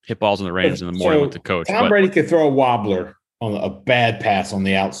hit balls in the range in the morning with the coach. Tom Brady could throw a wobbler on a bad pass on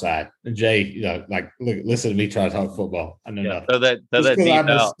the outside. And Jay, look, listen to me try to talk football. I know nothing. So that deep I'm an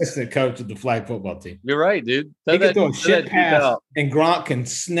out. assistant coach of the flag football team. You're right, dude. He can throw a shit pass, and Gronk can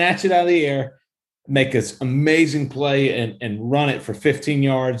snatch it out of the air, make this amazing play, and run it for 15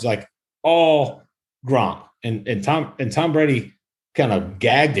 yards, like all Gronk. And Tom Brady kind of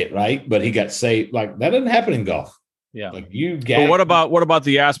gagged it, right? But he got saved. Like, that doesn't happen in golf. Yeah. Like, you gagged. But what about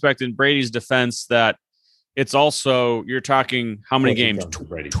the aspect in Brady's defense that it's also, you're talking how many games?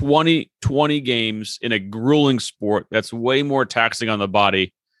 20 games in a grueling sport that's way more taxing on the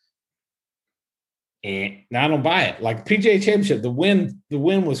body. And I don't buy it. Like PGA Championship, the win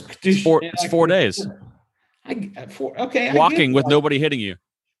was just, it's 4 days. Walking with nobody hitting you.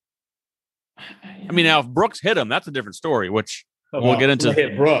 I mean, now if Brooks hit him, that's a different story, which we'll get into.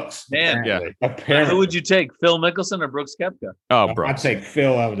 Hit Brooks. Man, apparently. Who would you take, Phil Mickelson or Brooks Koepka? Oh, Brooks. I'd take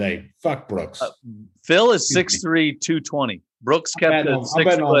Phil all day. Fuck Brooks. Phil is 6'3", 220. Brooks Koepka is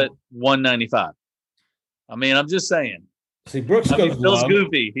 6 foot 195. I mean, I'm just saying. See, Brooks goes Phil's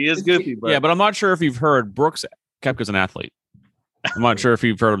goofy. He is goofy, but but I'm not sure if you've heard Brooks Koepka's an athlete. I'm not sure if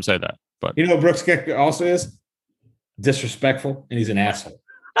you've heard him say that, but what Brooks Koepka also is? Disrespectful, and he's an asshole.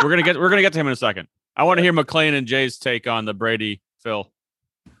 We're gonna get to him in a second. I want to hear McClain and Jay's take on the Brady Phil.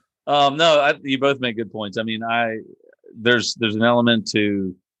 No, you both make good points. I mean, there's an element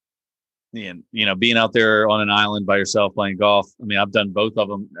to, being out there on an island by yourself playing golf. I mean, I've done both of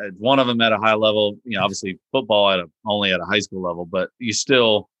them. One of them at a high level. Obviously football only at a high school level, but you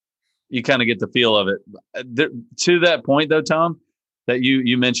kind of get the feel of it. To that point, though, Tom, that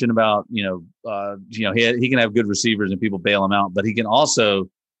you mentioned about he can have good receivers and people bail him out, but he can also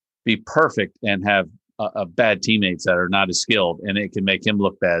be perfect and have bad teammates that are not as skilled, and it can make him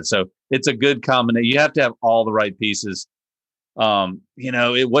look bad. So it's a good combination. You have to have all the right pieces.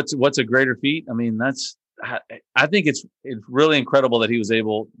 What's a greater feat? I mean, I think it's really incredible that he was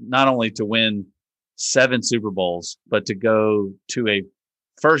able not only to win 7 Super Bowls, but to go to a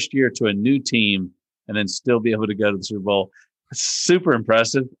first year to a new team and then still be able to go to the Super Bowl. It's super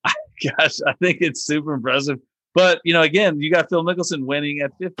impressive. Gosh, I think it's super impressive. But, again, you got Phil Mickelson winning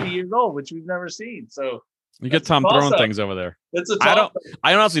at 50 years old, which we've never seen. So you get Tom throwing things over there.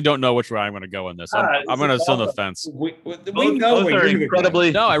 I honestly don't know which way I'm going to go in this. I'm going to sit on the fence. We know where you're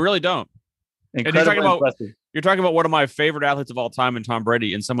incredibly. No, I really don't. Incredibly you're talking about one of my favorite athletes of all time in Tom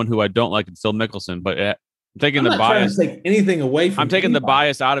Brady, and someone who I don't like in Phil Mickelson. But I'm taking the bias. Take anything away from. I'm taking the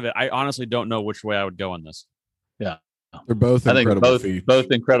bias out of it. I honestly don't know which way I would go in this. Yeah, they're both incredible.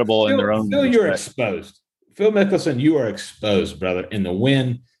 Both incredible in their own. Phil, you're exposed. Phil Mickelson, you are exposed, brother. In the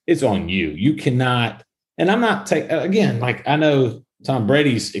win, it's on you. You cannot. And I'm not taking, again, like, I know Tom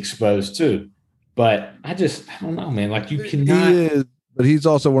Brady's exposed too, but I don't know, man. Like, you cannot. He is, but he's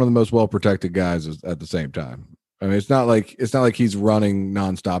also one of the most well-protected guys at the same time. I mean, it's not like he's running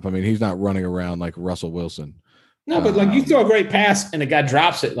nonstop. I mean, he's not running around like Russell Wilson. No, but like, you throw a great pass and the guy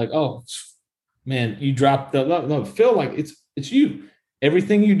drops it, like, oh man, you dropped no, Phil, like, it's you.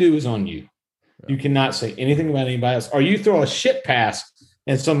 Everything you do is on you. You cannot say anything about anybody else. Or you throw a shit pass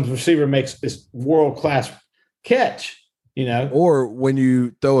and some receiver makes this world-class catch, Or when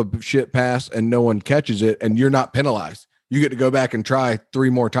you throw a shit pass and no one catches it and you're not penalized, you get to go back and try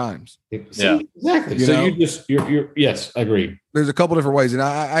 3 more times. See, exactly. You're yes, I agree. There's a couple different ways. And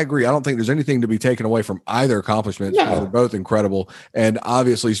I agree. I don't think there's anything to be taken away from either accomplishment. No. They're both incredible and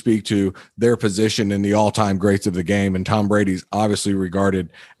obviously speak to their position in the all-time greats of the game. And Tom Brady's obviously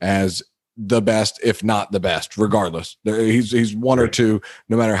regarded as the best, if not the best, regardless. He's one or two,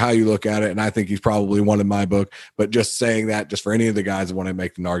 no matter how you look at it. And I think he's probably one in my book. But just saying that, just for any of the guys that want to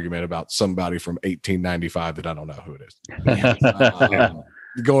make an argument about somebody from 1895 that I don't know who it is.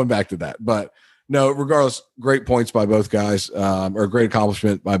 Going back to that. But No, regardless, great points by both guys, or great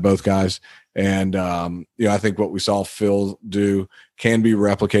accomplishment by both guys. And, I think what we saw Phil do can be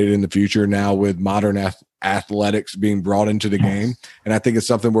replicated in the future now with modern athletics being brought into the game. And I think it's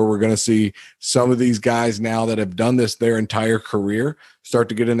something where we're going to see some of these guys now that have done this their entire career start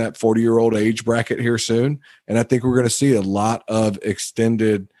to get in that 40-year-old age bracket here soon. And I think we're going to see a lot of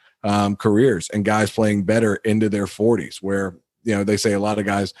extended careers and guys playing better into their 40s where, they say a lot of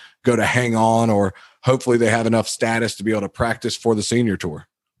guys go to hang on, or hopefully they have enough status to be able to practice for the senior tour.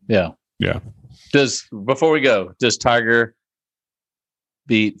 Yeah. Yeah. Before we go, does Tiger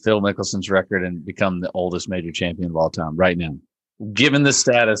beat Phil Mickelson's record and become the oldest major champion of all time right now? Given the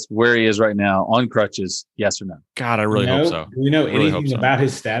status where he is right now on crutches, yes or no? God, I really hope so. Do we know Really anything hope so. about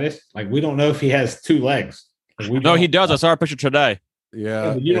his status? Like, we don't know if he has two legs. No, he does. I saw a picture today.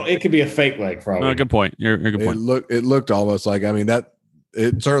 Yeah. It could be a fake leg, probably. No, good point. You're a good point. It looked almost like,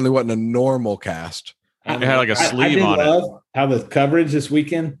 it certainly wasn't a normal cast. It had like a I sleeve did on it. love how the coverage this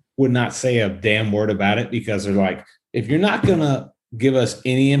weekend would not say a damn word about it, because they're like, if you're not going to give us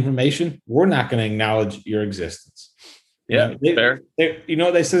any information, we're not going to acknowledge your existence. Yeah, fair.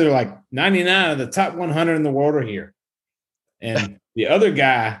 They said they're like 99 of the top 100 in the world are here. And the other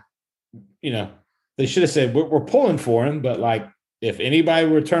guy, they should have said, we're pulling for him, but like, if anybody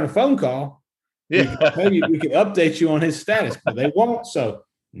would return a phone call, Yeah. we could update you on his status, but they won't. So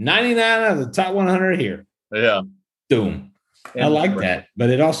 99 out of the top 100 here. Yeah. Boom. I like that, but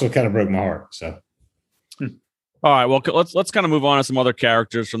it also kind of broke my heart. So, All right, well, let's kind of move on to some other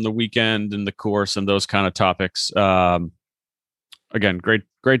characters from the weekend and the course and those kind of topics. Again,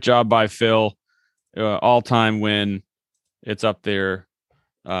 great job by Phil. All-time win. It's up there.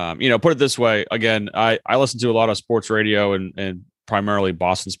 Put it this way. Again, I listen to a lot of sports radio and primarily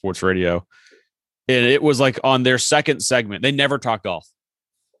Boston sports radio. And it was like on their second segment, they never talk golf.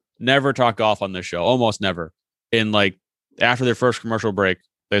 Never talk golf on this show. Almost never. And like after their first commercial break,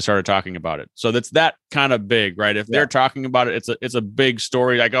 they started talking about it. So that's that kind of big, right? If they're talking about it, it's a big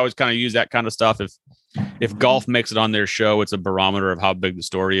story. I always kind of use that kind of stuff. If golf makes it on their show, it's a barometer of how big the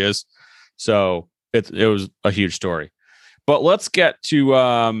story is. So it was a huge story. But let's get to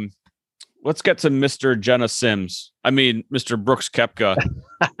Mr. Jenna Sims. I mean, Mr. Brooks Koepka.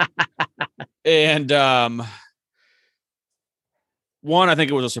 And one, I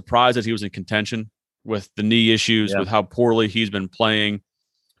think it was a surprise that he was in contention with the knee issues, with how poorly he's been playing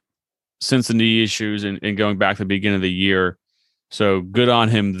since the knee issues and going back to the beginning of the year. So good on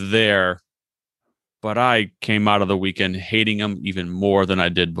him there. But I came out of the weekend hating him even more than I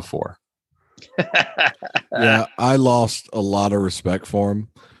did before. Yeah, I lost a lot of respect for him.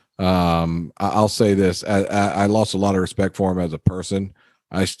 I'll say this. I lost a lot of respect for him as a person.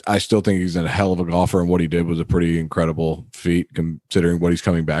 I still think he's a hell of a golfer, and what he did was a pretty incredible feat considering what he's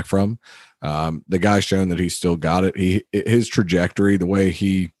coming back from. The guy's shown that he's still got it. His trajectory, the way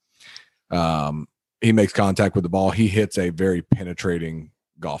he makes contact with the ball, he hits a very penetrating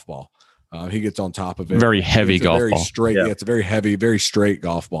golf ball. He gets on top of it. Very heavy golf very ball. Straight. Yeah, it's a very heavy, very straight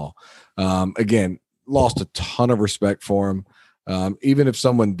golf ball. Again, lost a ton of respect for him. Even if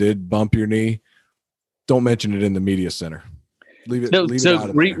someone did bump your knee, don't mention it in the media center. Leave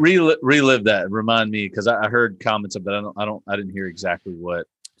it. Relive that. Remind me, because I heard comments of it. I didn't hear exactly what.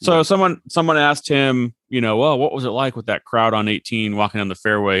 So someone asked him, well, what was it like with that crowd on 18 walking down the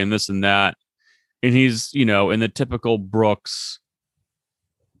fairway and this and that? And he's, in the typical Brooks,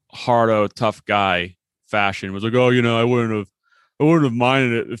 hardo, tough guy fashion, was like, oh, I wouldn't have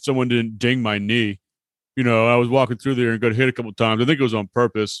minded it if someone didn't ding my knee. I was walking through there and got hit a couple of times. I think it was on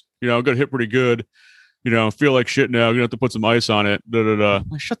purpose. I got hit pretty good. Feel like shit now. You have to put some ice on it.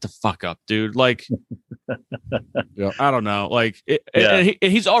 Like, shut the fuck up, dude. Like, I don't know. Like,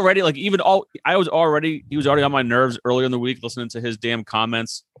 he's already like, he was already on my nerves earlier in the week listening to his damn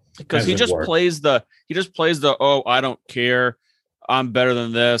comments, because he just plays the oh, I don't care, I'm better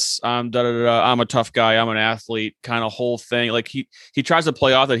than this, I'm a tough guy, I'm an athlete kind of whole thing. Like he tries to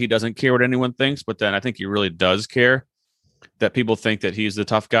play off that he doesn't care what anyone thinks, but then I think he really does care that people think that he's the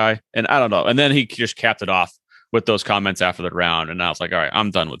tough guy. And I don't know. And then he just capped it off with those comments after the round. And I was like, all right, I'm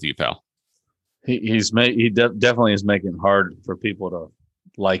done with you, pal. He definitely is making it hard for people to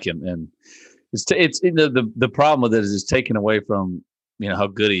like him. And it's the problem with it is it's taken away from, how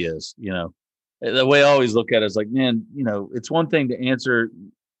good he is. The way I always look at it is like, man, it's one thing to answer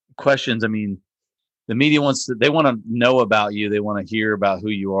questions. I mean, the media they want to know about you. They want to hear about who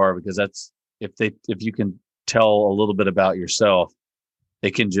you are, because that's, if you can tell a little bit about yourself, they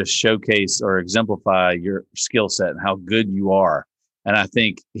can just showcase or exemplify your skill set and how good you are. And I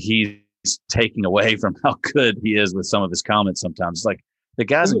think he's taking away from how good he is with some of his comments sometimes. It's like, The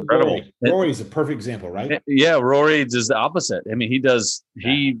guy's incredible. Rory's a perfect example, right? Yeah, Rory does the opposite. I mean, he does.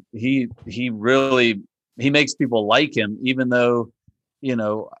 He really makes people like him, even though, you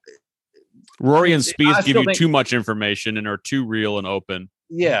know, Rory and Spieth give you too much information and are too real and open.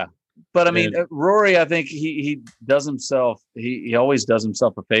 Yeah. But I mean, Rory, I think he does himself. He always does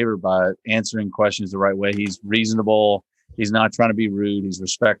himself a favor by answering questions the right way. He's reasonable. He's not trying to be rude. He's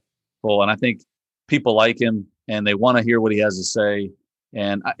respectful, and I think people like him and they want to hear what he has to say.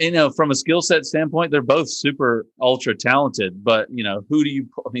 And you know, from a skill set standpoint, they're both super ultra talented. But you know, who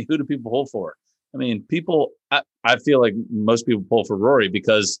do people pull for? I mean, I feel like most people pull for Rory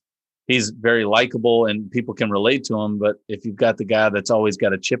because he's very likable and people can relate to him. But if you've got the guy that's always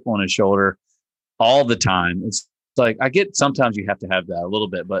got a chip on his shoulder all the time, it's like, I get sometimes you have to have that a little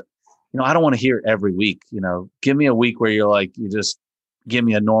bit, but you know, I don't want to hear it every week. You know, give me a week where you're like, you just give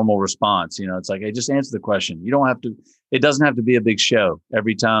me a normal response. You know, it's like, hey, just answer the question. You don't have to, it doesn't have to be a big show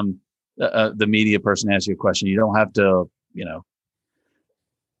every time the media person asks you a question. You don't have to, you know,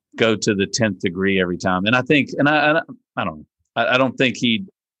 go to the 10th degree every time. And I think, and I don't know. I don't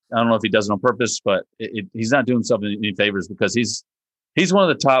know if he does it on purpose, but he's not doing himself any favors because he's one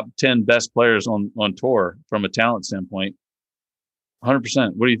of the top 10 best players on tour from a talent standpoint.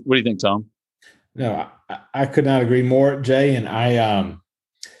 100%. What do you think, Tom? No, I could not agree more, Jay. And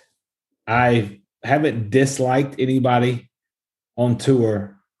I haven't disliked anybody on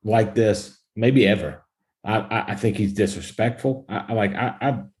tour like this, maybe ever. I think he's disrespectful.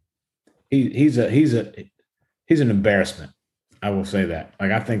 He's an embarrassment. I will say that.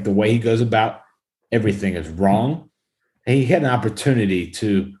 Like, I think the way he goes about everything is wrong. He had an opportunity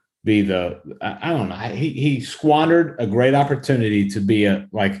to be I don't know. He squandered a great opportunity to be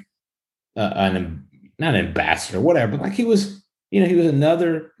not an ambassador, whatever. But like he was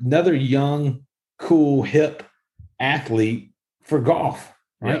another young, cool, hip athlete for golf,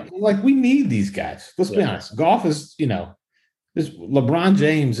 right? Yeah. Like, we need these guys. Let's be honest. Golf is, LeBron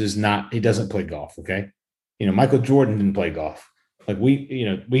James is not. He doesn't play golf. Okay, Michael Jordan didn't play golf. Like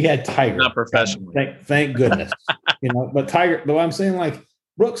we had Tiger. Not professionally. Thank goodness. But Tiger, though, I'm saying, like,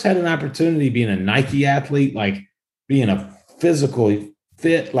 Brooks had an opportunity being a Nike athlete, like being a physically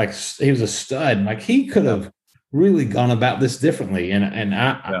fit, like he was a stud. Like, he could have really gone about this differently. And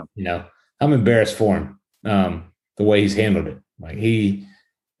I'm embarrassed for him. The way he's handled it. Like he's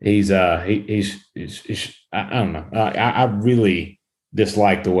I don't know. I really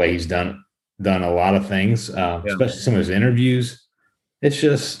dislike the way he's done a lot of things, especially some of his interviews. It's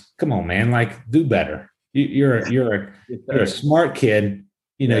just, come on, man, like, do better. You're a smart kid.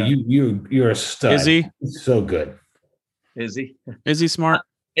 You're a stud. Is he? He's so good. Is he? Is he smart?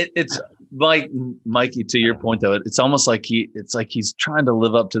 It's like, Mikey, to your point though, it's almost like he's trying to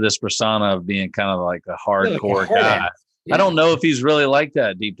live up to this persona of being kind of like a hardcore guy. Yeah. I don't know if he's really like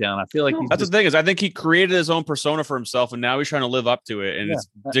that deep down. I feel like that's the thing is, I think he created his own persona for himself, and now he's trying to live up to it, and it's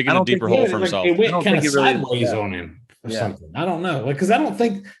digging a deeper hole for himself. It went kind of sideways on him or something. I don't know, because I don't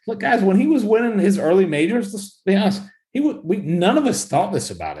think. Look, guys, when he was winning his early majors, let's be honest, none of us thought this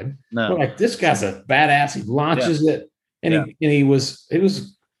about him. No, we're like, this guy's a badass. He launches it, and he was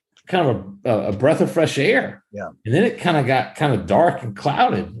kind of a breath of fresh air. Yeah, and then it kind of got kind of dark and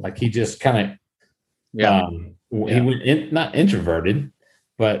clouded. Like, he just kind of he went not introverted,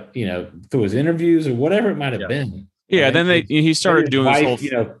 but through his interviews or whatever it might have been. Yeah, then he started doing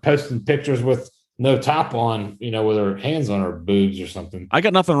his whole posting pictures with no top on, with her hands on her boobs or something. I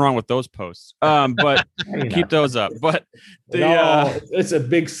got nothing wrong with those posts, but keep those up. But it's a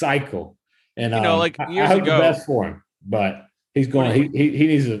big cycle, and like years I hope ago, the best for him, but he's going. He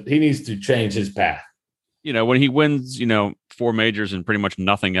needs to change his path. When he wins, 4 majors and pretty much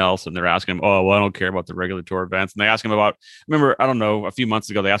nothing else, and they're asking him, "Oh, well, I don't care about the regular tour events." And they ask him about. Remember, I don't know, a few months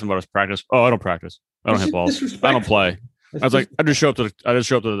ago, they asked him about his practice. "Oh, I don't practice. I don't hit balls. I don't play." I was like, I just show up to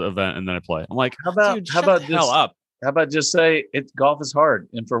the event and then I play. I'm like, how about just say golf is hard,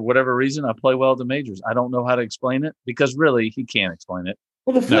 and for whatever reason, I play well at the majors. I don't know how to explain it, because really, he can't explain it.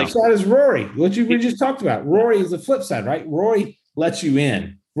 Well, the flip side is Rory. We just talked about. Rory is the flip side, right? Rory lets you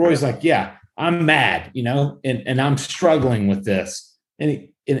in. Rory's like, yeah, I'm mad, and I'm struggling with this, and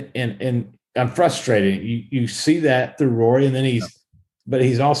I'm frustrated. You see that through Rory, and then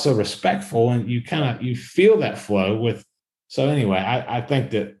he's also respectful, and you feel that flow with. So anyway, I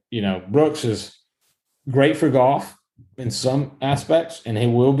think that Brooks is great for golf in some aspects, and he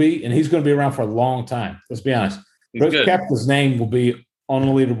will be, and he's going to be around for a long time. Let's be honest. Brooks Koepka's name will be on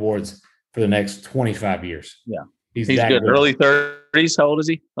the leaderboards for the next 25 years. Yeah. He's good. Early 30s. How old is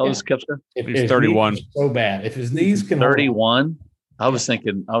he? How old is Koepka? He's 31. So bad. If his knees can 31. I was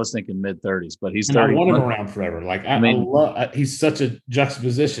thinking mid-30s, but he's And I 30. want him around forever. Like I mean, love. He's such a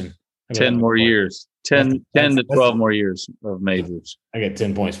juxtaposition. 10 more years, 10 to 12 more years of majors. I get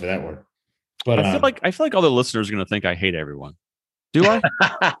 10 points for that word. But I feel like all the listeners are going to think I hate everyone. Do I?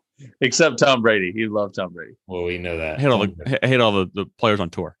 Except Tom Brady. You love Tom Brady. well, we know that. I hate all the players on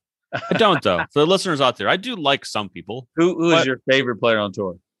tour. I don't though. For the listeners out there, I do like some people. Who is your favorite player on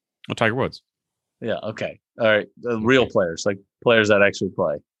tour? Well, Tiger Woods. Yeah. Okay. All right. The real players, like players that actually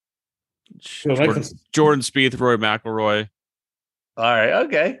play. Jordan Spieth, Rory McIlroy. All right.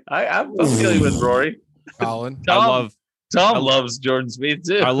 Okay. I'm familiar with Rory. Colin. Tom loves Jordan Spieth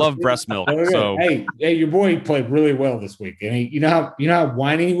too. I love breast milk. So hey, your boy played really well this week, and you know how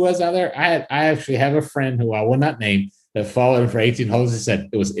whiny he was out there. I actually have a friend who I will not name that followed him for 18 holes. He said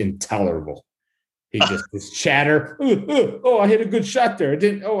it was intolerable. He just this chatter. Oh, I hit a good shot there. It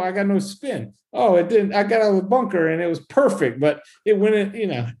didn't. Oh, I got no spin. Oh, it didn't. I got out of the bunker and it was perfect, but it went.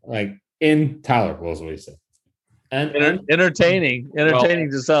 Like intolerable is what he said. And entertaining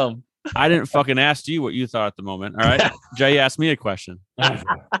to some. I didn't fucking ask you what you thought at the moment. All right. Jay asked me a question.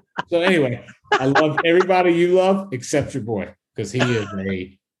 So anyway, I love everybody you love except your boy because he is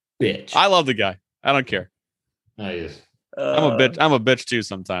a bitch. I love the guy. I don't care. Oh, he is. I'm a bitch. I'm a bitch too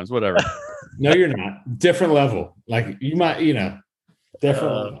sometimes. Whatever. No, you're not. Different level. Like you might,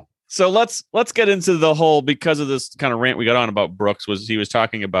 different level. So let's get into the whole, because of this kind of rant we got on about Brooks, he was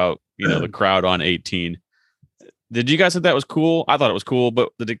talking about, the crowd on 18. Did you guys think that was cool? I thought it was cool,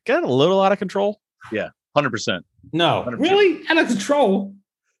 but did it get a little out of control? Yeah, 100%. No, 100%. Really out of control.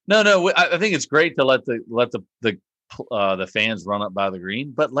 No. I think it's great to let the fans run up by the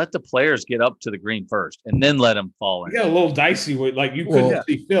green, but let the players get up to the green first, and then let them fall in. You got a little dicey with you couldn't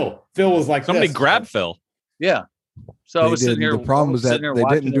see Phil. Phil was like somebody this. grabbed Phil. Yeah. So I was sitting here. The problem was that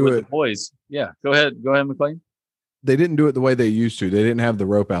they didn't do it. Boys. Yeah. Go ahead, McLean. They didn't do it the way they used to. They didn't have the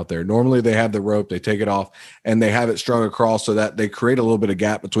rope out there. Normally they have the rope, they take it off and they have it strung across so that they create a little bit of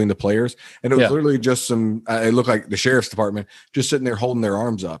gap between the players. And it was literally just it looked like the sheriff's department just sitting there holding their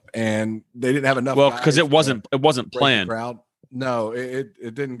arms up, and they didn't have enough. Well, because it wasn't planned. Crowd. No,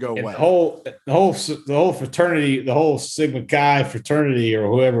 it didn't go and well. The whole fraternity, the whole Sigma Chi fraternity or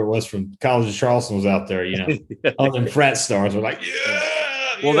whoever it was from College of Charleston was out there, all them frat stars were like, yeah.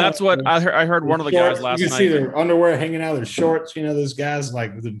 Well, that's what I heard. I heard one of the guys last night. You can see their underwear hanging out of their shorts. Those guys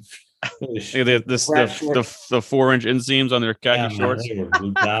like the 4-inch inseams on their khaki shorts. They were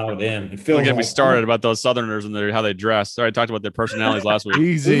dialed in. Don't get me started about those Southerners and how they dress. Sorry, I talked about their personalities last week.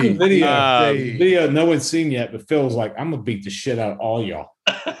 Easy video no one's seen yet, but Phil's like, I'm gonna beat the shit out of all y'all.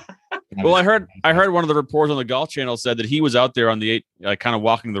 Well, I heard one of the reporters on the Golf Channel said that he was out there on the kind of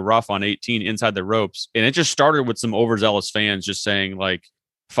walking the rough on 18 inside the ropes, and it just started with some overzealous fans just saying like,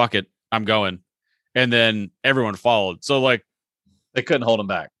 "Fuck it, I'm going," and then everyone followed. So like, they couldn't hold him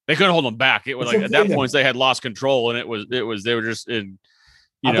back. It was like at that point they had lost control, and it was they were just in,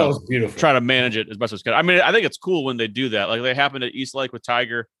 try to manage it as best as could. I mean, I think it's cool when they do that. Like they happened at East Lake with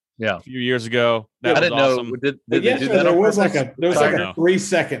Tiger. Yeah, a few years ago. That was awesome. Know. Did they do that? There was like a 3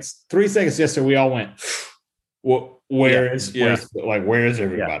 seconds. 3 seconds yesterday. We all went. Well, where is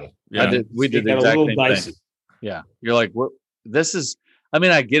everybody? Yeah. We did the exact same thing. Yeah, you're like, this is. I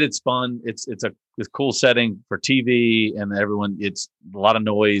mean, I get it's fun. It's a cool setting for TV and everyone. It's a lot of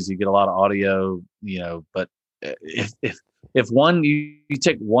noise. You get a lot of audio. But if one you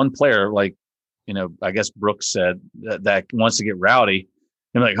take one player like, I guess Brooks said that wants to get rowdy.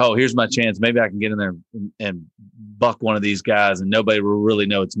 I'm like, oh, here's my chance. Maybe I can get in there and buck one of these guys, and nobody will really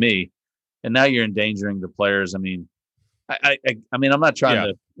know it's me. And now you're endangering the players. I mean, I mean, I'm not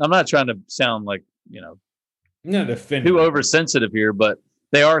trying to sound like too oversensitive here, but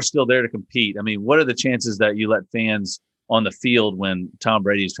they are still there to compete. I mean, what are the chances that you let fans on the field when Tom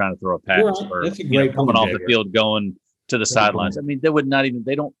Brady is trying to throw a pass or coming off the field going to the sidelines? I mean, they would not even.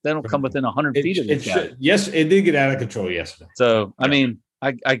 They don't come within 100 feet of this guy. Yes, it did get out of control yesterday. So I mean.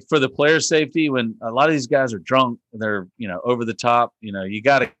 I for the player safety, when a lot of these guys are drunk, they're over the top. You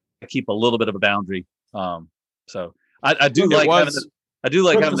got to keep a little bit of a boundary. So I do like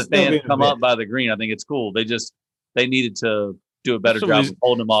having the fans come up by the green. I think it's cool. They needed to do a better job of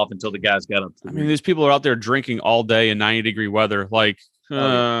holding them off until the guys got up. I mean, these people are out there drinking all day in 90-degree weather. Like,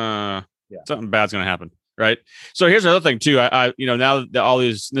 something bad's gonna happen. Right. So here's another thing too. I now that all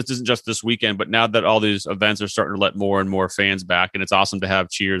these, this isn't just this weekend, but now that all these events are starting to let more and more fans back, and it's awesome to have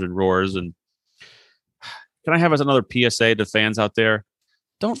cheers and roars. And can I have as another PSA to fans out there?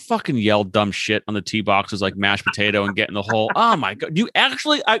 Don't fucking yell dumb shit on the tee boxes like mashed potato and get in the hole. Oh my God. You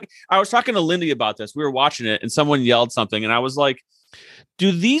actually, I was talking to Lindy about this. We were watching it and someone yelled something and I was like,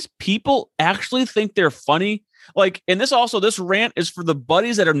 do these people actually think they're funny? Like, and this rant is for the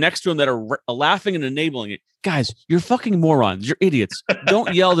buddies that are next to him that are laughing and enabling it. Guys, you're fucking morons. You're idiots.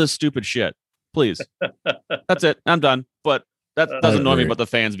 Don't yell this stupid shit, please. That's it. I'm done. But that doesn't annoy me about the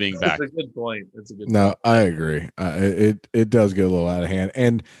fans being back. That's a good point. No, I agree. It does get a little out of hand,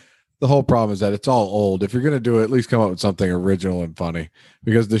 and the whole problem is that it's all old. If you're gonna do it, at least come up with something original and funny,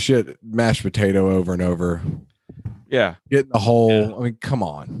 because the shit mashed potato over and over. Yeah, Get in the hole. Yeah. I mean, come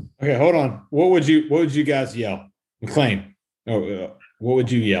on. Okay, hold on. What would you guys yell? McLean. What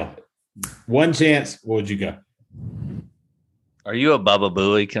would you yell? One chance. What would you go? Are you a Baba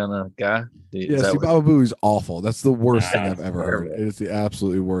Booey kind of guy? Yeah, see, Baba Booey's awful. That's the worst thing I've ever heard. It is the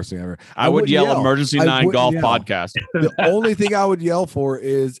absolutely worst thing ever. I would yell Emergency 9 Golf Podcast. The only thing I would yell for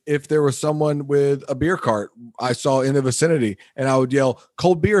is if there was someone with a beer cart I saw in the vicinity, and I would yell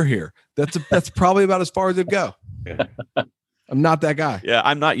cold beer here. That's probably about as far as it'd go. I'm not that guy. Yeah,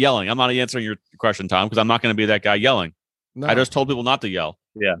 I'm not yelling. I'm not answering your question, Tom, because I'm not going to be that guy yelling. No. I just told people not to yell.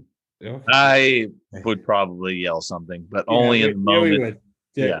 Yeah. I would probably yell something, but only in the moment.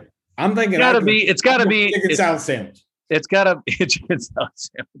 Yeah. I'm thinking it's gotta be chicken salad sandwich. It's gotta be chicken salad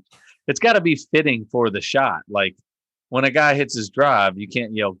sandwich. It's gotta be fitting for the shot. Like when a guy hits his drive, you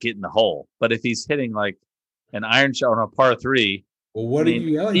can't yell get in the hole. But if he's hitting like an iron shot on a par 3, well, what are you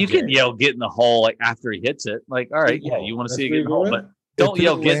yelling? You can yell get in the hole like after he hits it. Like, all right, yeah, you want to see it get in the hole, but don't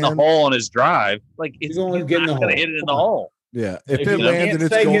yell get in the hole on his drive. Like he's only getting the hole. Gonna hit it in the hole. Yeah. If it lands and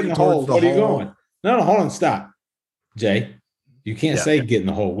it's going towards the hole, what are you going? No, hold on, stop. Jay, you can't say get in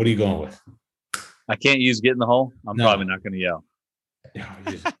the hole. What are you going with? I can't use get in the hole. I'm probably not going to yell.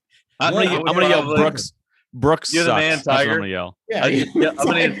 I'm going to yell Brooks. Brooks, you're the man, Tiger. That's what I'm going to yell. Yeah, I'm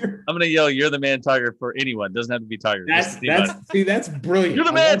going to yell. You're the man, Tiger for anyone. Doesn't have to be Tiger. That's brilliant. You're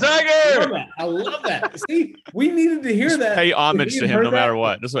the man, Tiger. I love that. See, we needed to hear that. Pay homage to him, no matter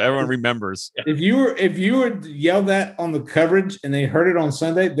what. That's what everyone remembers. If you were yelled that on the coverage and they heard it on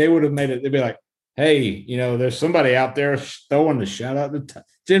Sunday, they would have made it. They'd be like, "Hey, there's somebody out there throwing the shout out."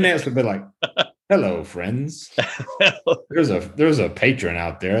 Jim Nantz would be like, "Hello, friends. There's a patron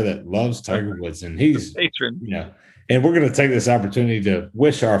out there that loves Tiger Woods, and he's patron. And we're going to take this opportunity to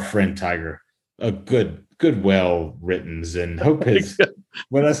wish our friend Tiger a good well riddance and hope his.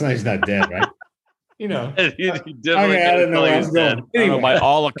 Well, that's not he's not dead, right? He I didn't know where I was going. Anyway, by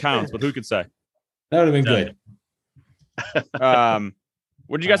all accounts, but who could say? That would have been good.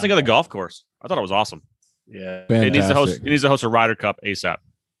 What did you guys think of the golf course? I thought it was awesome. Yeah, it needs to host a Ryder Cup ASAP.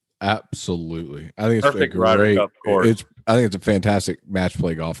 Absolutely, I think it's perfect a great Ryder Cup course. I think it's a fantastic match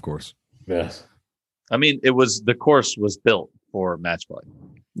play golf course. Yes, I mean the course was built for match play.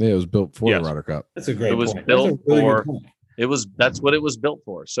 Yeah, it was built for the Ryder Cup. That's a great. It was point. built for. That's what it was built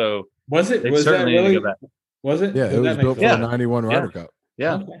for. So was it? Was that really? Was it? Yeah, it was built for the '91 Ryder Cup.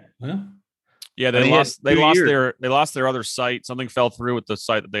 Yeah. Okay. Well, yeah, they lost their other site. Something fell through with the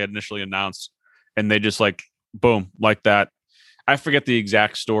site that they had initially announced, and they just boom, like that. I forget the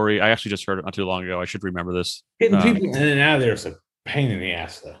exact story. I actually just heard it not too long ago. I should remember this. Getting people in and out of there is a pain in the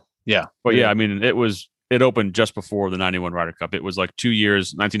ass, though. Yeah, but I mean, it opened just before the '91 Ryder Cup. It was like 2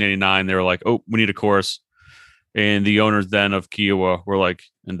 years, 1989. They were like, "Oh, we need a course," and the owners then of Kiowa were like,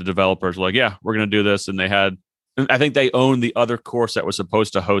 and the developers were like, "Yeah, we're going to do this." And they had, I think they owned the other course that was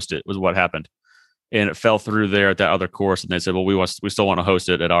supposed to host it. Was what happened. And it fell through there at that other course, and they said, "Well, we still want to host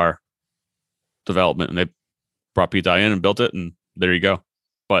it at our development." And they brought Pete Dye in and built it, and there you go.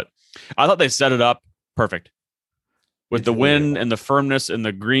 But I thought they set it up perfect with the wind and the firmness and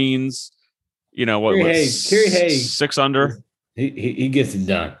the greens. Kerry Haigh, 6 under. He gets it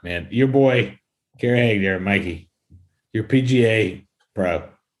done, man. Your boy Kerry Haigh there, Mikey, your PGA pro.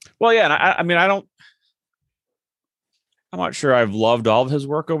 Well, yeah, and I'm not sure I've loved all of his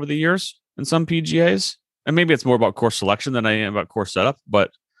work over the years in some PGAs, and maybe it's more about course selection than I am about course setup.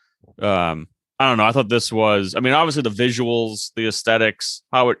 But I don't know. I thought this was. I mean, obviously the visuals, the aesthetics,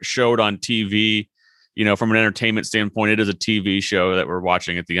 how it showed on TV. From an entertainment standpoint, it is a TV show that we're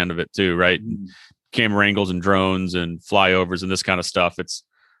watching at the end of it too, right? Mm-hmm. Camera angles and drones and flyovers and this kind of stuff. It's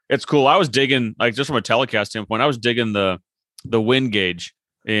cool. I was digging, just from a telecast standpoint, I was digging the wind gauge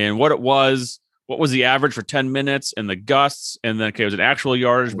and what it was. What was the average for 10 minutes and the gusts? And then, it was an actual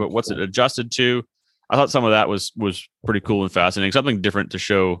yardage, but what's it adjusted to? I thought some of that was pretty cool and fascinating. Something different to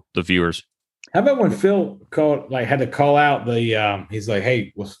show the viewers. How about when Phil had to call out the, he's like,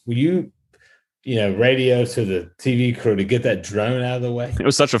 "Hey, will you, radio to the TV crew to get that drone out of the way?" It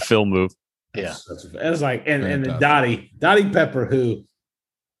was such a Phil move. Yeah. It was like, and Dottie Pepper, who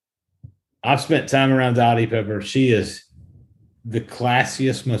I've spent time around Dottie Pepper. She is the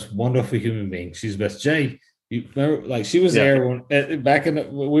classiest, most wonderful human being. She's best. Jay, You remember, like she was Yeah. there when back when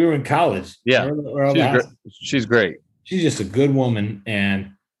we were in college. Yeah. Remember She's great. She's just a good woman,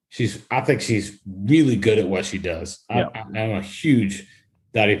 and I think she's really good at what she does. Yeah. I'm a huge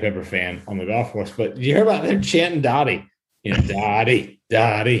Dottie Pepper fan on the golf course, but you hear about them chanting Dottie,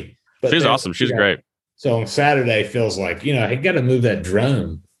 Dottie. But She's awesome. She's great. So on Saturday feels like, he got to move that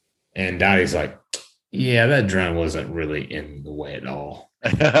drone. And Dottie's like, yeah, that drone wasn't really in the way at all.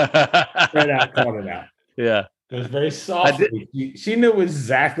 Straight out, called it out. Yeah. It was very soft. She knew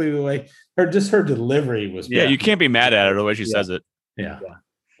exactly the way her delivery was. Yeah, you can't be mad at her the way she says it. Yeah.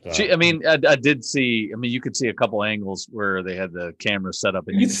 So, I did see. You could see a couple angles where they had the camera set up,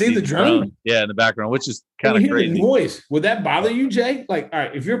 and you could see the drone. Yeah, in the background, which is kind of crazy. The noise. Would that bother you, Jay? Like, all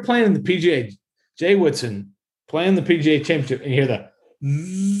right, if you're playing in the PGA, Jay Woodson playing the PGA Championship, and you hear the.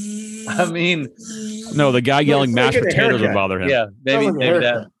 No, the guy yelling mashed potatoes would bother him. Yeah, maybe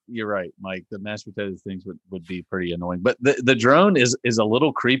that. You're right, Mike. The mashed potatoes things would be pretty annoying. But the drone is a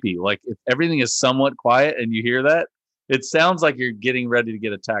little creepy. Like if everything is somewhat quiet and you hear that, it sounds like you're getting ready to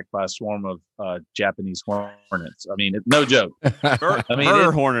get attacked by a swarm of Japanese hornets. No joke.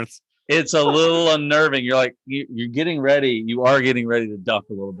 Murder hornets. It's a little unnerving. You're like you're getting ready. You are getting ready to duck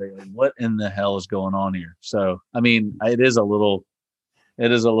a little bit. Like, what in the hell is going on here? So it is a little.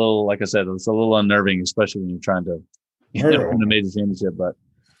 Like I said, it's a little unnerving, especially when you're trying to win a major championship. But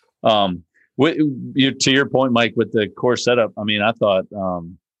to your point, Mike, with the course setup, I thought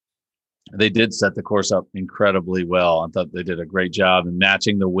they did set the course up incredibly well. I thought they did a great job in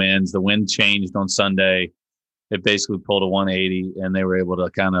matching the winds. The wind changed on Sunday. It basically pulled a 180, and they were able to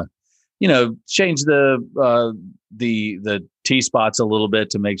kind of, change the tee spots a little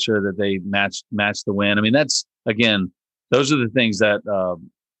bit to make sure that they match the wind. That's again. Those are the things that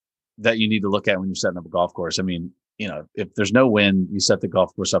you need to look at when you're setting up a golf course. If there's no wind, you set the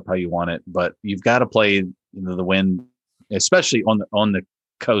golf course up how you want it, but you've got to play the wind, especially on the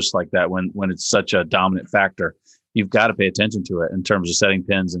coast like that when it's such a dominant factor. You've got to pay attention to it in terms of setting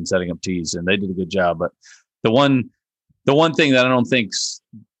pins and setting up tees, and they did a good job. But the one thing that I don't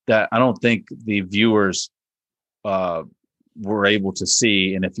think the viewers were able to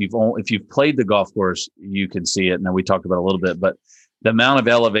see, and if you've played the golf course, you can see it. Now we talked about it a little bit, but the amount of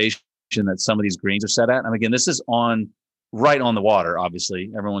elevation that some of these greens are set at. Again, this is right on the water.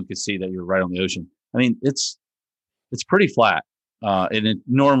 Obviously, everyone could see that you're right on the ocean. It's pretty flat, and it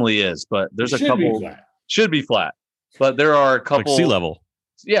normally is. But there's a couple should be flat, but there are a couple like sea level.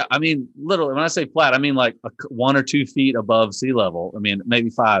 Yeah, literally. When I say flat, like 1 or 2 feet above sea level. Maybe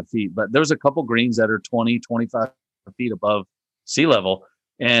 5 feet, but there's a couple greens that are 20, 25 feet above sea level,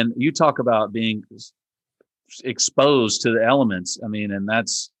 and you talk about being exposed to the elements. And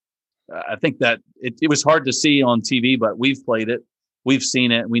that's I think that it was hard to see on TV, but we've played it, we've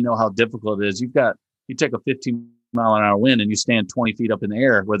seen it, we know how difficult it is. You take a 15-mile-an-hour wind and you stand 20 feet up in the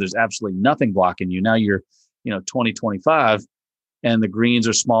air where there's absolutely nothing blocking you. Now you're 20, 25, and the greens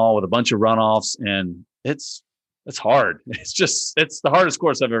are small with a bunch of runoffs, and it's hard. It's the hardest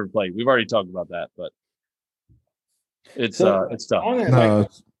course I've ever played. We've already talked about that, but it's tough.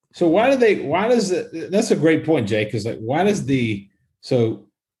 So why does it? That's a great point, Jay. Because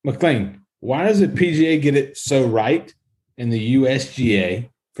McLean, why does the PGA get it so right, and the USGA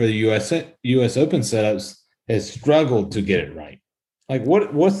for the US Open setups has struggled to get it right? Like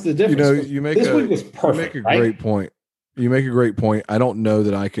what's the difference? This week was perfect. You make a great point. You make a great point. I don't know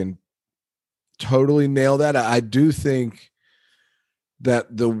that I can totally nail that. I do think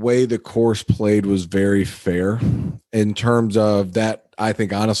that the way the course played was very fair in terms of that. I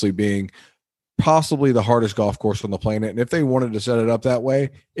think honestly being possibly the hardest golf course on the planet. And if they wanted to set it up that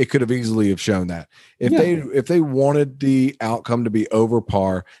way, it could have easily have shown that. If they wanted the outcome to be over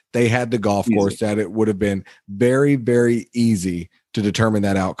par, they had the golf course that it would have been very, very easy to determine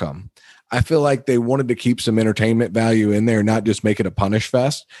that outcome. I feel like they wanted to keep some entertainment value in there, not just make it a punish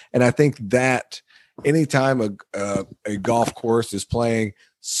fest. And I think that anytime a golf course is playing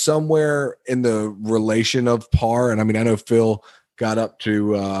somewhere in the relation of par, and I know Phil got up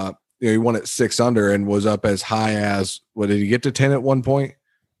to he won at 6 under and was up as high as, what did he get to 10 at one point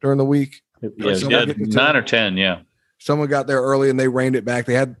during the week? Yeah, 9 or 10. Yeah. Someone got there early and they reined it back.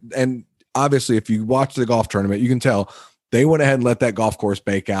 And obviously if you watch the golf tournament, you can tell they went ahead and let that golf course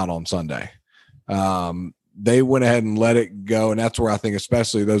bake out on Sunday. They went ahead and let it go. And that's where I think,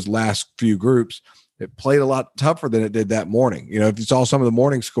 especially those last few groups, it played a lot tougher than it did that morning. If you saw some of the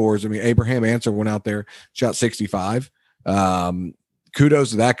morning scores, Abraham Answer went out there, shot 65. Kudos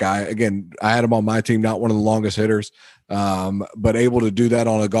to that guy. Again, I had him on my team, not one of the longest hitters, but able to do that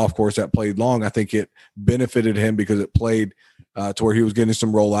on a golf course that played long. I think it benefited him because it played to where he was getting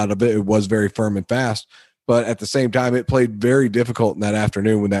some roll out of it. It was very firm and fast. But at the same time, it played very difficult in that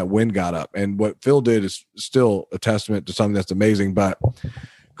afternoon when that wind got up. And what Phil did is still a testament to something that's amazing. But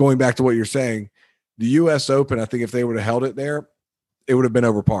going back to what you're saying, the U.S. Open, I think if they would have held it there, it would have been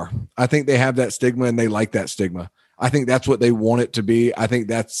over par. I think they have that stigma and they like that stigma. I think that's what they want it to be. I think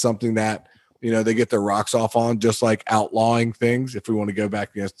that's something that, they get their rocks off on, just like outlawing things. If we want to go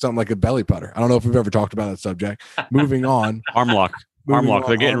back, something like a belly putter. I don't know if we've ever talked about that subject. Moving on. Arm lock.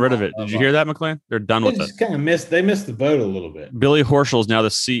 They're getting rid of it. Did you hear that, McLean? They're done with it. They missed the boat a little bit. Billy Horschel is now the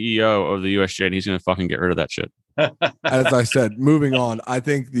CEO of the USGA, and he's going to fucking get rid of that shit. As I said, moving on. I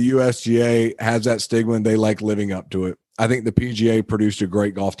think the USGA has that stigma and they like living up to it. I think the PGA produced a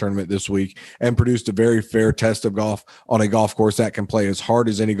great golf tournament this week and produced a very fair test of golf on a golf course that can play as hard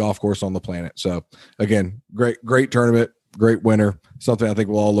as any golf course on the planet. So again, great tournament, great winner, something I think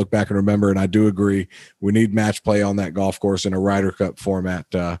we'll all look back and remember. And I do agree, we need match play on that golf course in a Ryder Cup format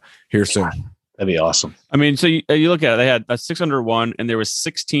here soon. That'd be awesome. I mean, so you look at it, they had a 601 and there was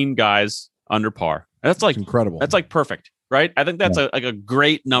 16 guys under par. That's like incredible. That's like perfect, right? I think that's a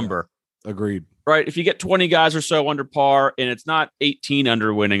great number. Yeah. Agreed. Right. If you get 20 guys or so under par and it's not 18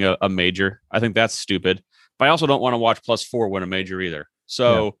 under winning a major, I think that's stupid. But I also don't want to watch +4 win a major either.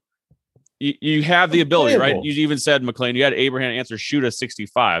 So you have the ability, right? You even said, McLean, you had Abraham Answer shoot a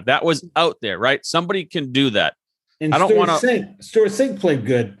 65. That was out there, right? Somebody can do that. And I don't want to. Stuart Sink played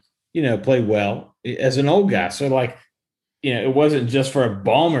good, played well as an old guy. So it wasn't just for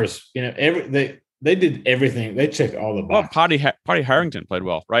bombers. They did everything. They checked all the boxes. Well, Potty Harrington played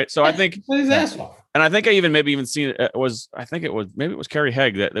well, right? So I think his ass off. And I think I even seen it was Kerry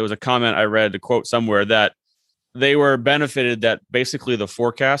Haig that there was a comment I read, to quote somewhere, that they were benefited that basically the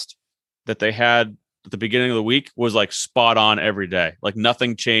forecast that they had at the beginning of the week was like spot on every day. Like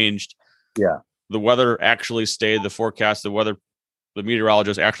nothing changed. Yeah. The weather actually stayed the forecast. The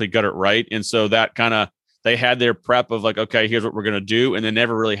meteorologist actually got it right. And so that they had their prep of like, okay, here's what we're going to do. And they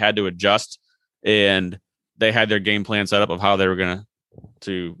never really had to adjust. And they had their game plan set up of how they were going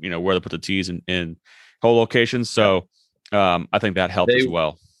to where to put the tees in hole locations. So I think that helped as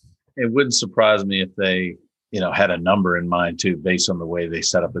well. It wouldn't surprise me if they, had a number in mind too, based on the way they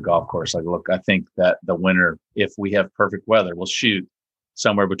set up the golf course. Like, look, I think that the winner, if we have perfect weather, will shoot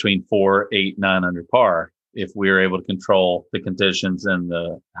somewhere between 4, 8, 9 under par. If we are able to control the conditions and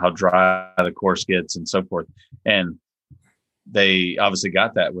how dry the course gets and so forth. And they obviously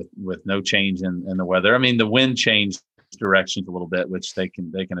got that with no change in the weather. I mean, the wind changed directions a little bit, which they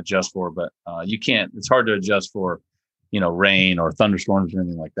can adjust for, but you can't. It's hard to adjust for, rain or thunderstorms or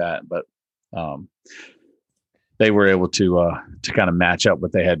anything like that. But they were able to kind of match up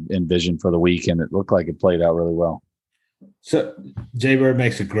what they had envisioned for the week, and it looked like it played out really well. So Jay Bird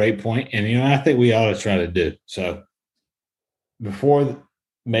makes a great point, and I think we ought to try to do so. Before the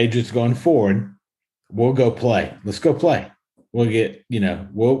majors going forward, we'll go play. Let's go play. We'll get,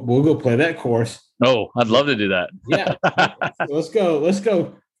 we'll go play that course. Oh, I'd love to do that. Yeah. Let's go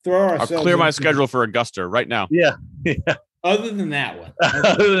throw ourselves. I'll clear my schedule for Augusta right now. Yeah. Other than that one.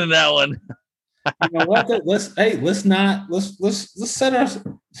 Other than that one. You know what? Let's set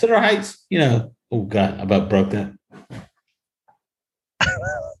our heights, Oh God, I about broke that.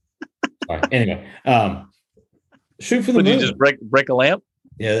 All right. Anyway, shoot for the moon. Did you just break a lamp?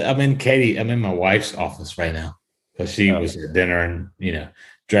 Yeah, I'm in my wife's office right now. Because she was at dinner and,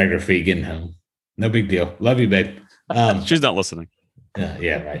 dragged her feet getting home. No big deal. Love you, babe. She's not listening.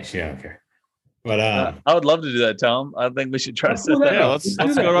 Yeah, right. She don't care. But I would love to do that, Tom. I think we should try to set that. Yeah, let's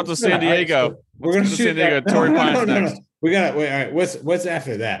go up to San Diego. Right, so we're going to shoot San Diego. Torrey Pines next. No. We got to wait. All right. What's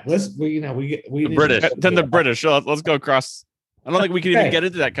after that? We the British. Then the British. Let's go across. I don't think we can even get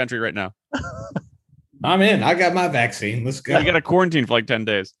into that country right now. I'm in. I got my vaccine. Let's go. You got to quarantine for like 10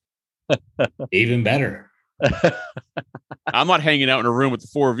 days. Even better. I'm not hanging out in a room with the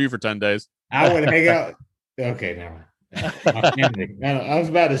 4 of you for 10 days. I would hang out. Okay, never mind. I was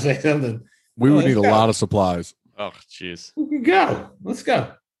about to say something. We would need a lot of supplies. Oh, jeez. We can go. Let's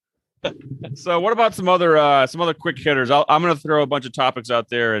go. So, what about some other quick hitters? I'm going to throw a bunch of topics out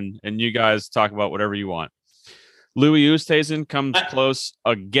there, and you guys talk about whatever you want. Louis Oosthuizen comes close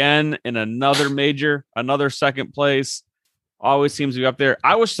again in another major, another second place. Always seems to be up there.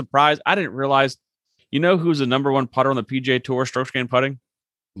 I was surprised. I didn't realize. You know who's the number 1 putter on the PGA Tour strokes gained putting?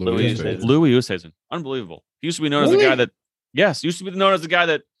 Louis Oosthuizen. Unbelievable. He used to be known as the guy that, used to be known as the guy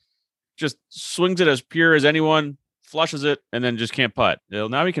that just swings it as pure as anyone, flushes it, and then just can't putt.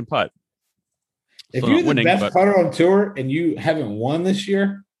 Now he can putt. If you're the best putter on tour and you haven't won this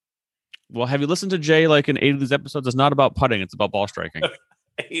year. Well, have you listened to Jay like in 80 of these episodes? It's not about putting. It's about ball striking.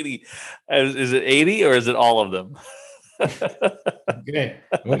 80. Is it 80 or is it all of them? Okay.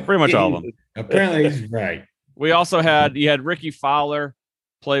 Pretty much all of them. Apparently, he's right. We also had Ricky Fowler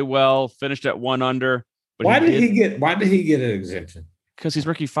play well, finished at 1 under. But Why did he get an exemption? Because he's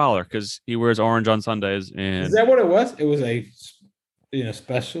Ricky Fowler, because he wears orange on Sundays. And is that what it was? It was a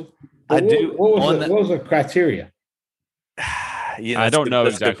special. What was the criteria? I don't know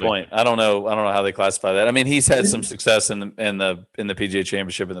that's exactly. A good point. I don't know how they classify that. I mean, he's had some success in the PGA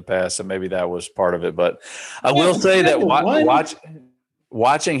Championship in the past, so maybe that was part of it. But I will say that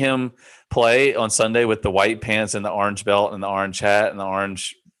watching him play on Sunday with the white pants and the orange belt and the orange hat and the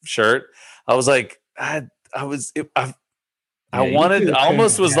orange shirt, I was like, I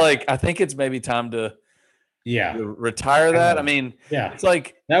think it's maybe time to retire that. I mean, it's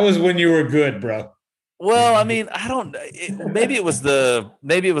like that was when you were good, bro. Well, I mean, maybe it was the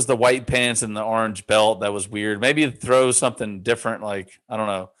white pants and the orange belt that was weird. Maybe throw something different. Like, I don't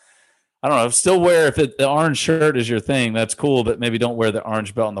know. Still wear, if the orange shirt is your thing, that's cool, but maybe don't wear the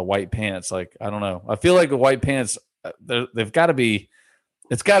orange belt and the white pants. Like, I don't know. I feel like the white pants, it's got to be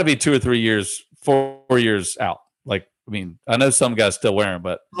 2 or 3 years, 4 years out. Like, I mean, I know some guys still wear them,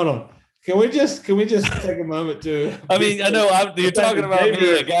 but hold on. Can we just take a moment to? I mean, I know you're talking about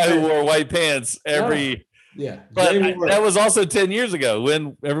me, a guy who wore white pants every. Yeah, but that was also 10 years ago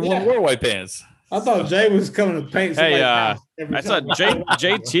when everyone wore white pants. I thought Jay was coming to paint. Hey, I saw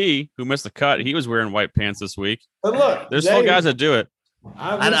JT, who missed the cut. He was wearing white pants this week. But look, there's still guys that do it.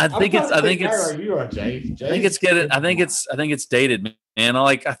 I think it's dated, man.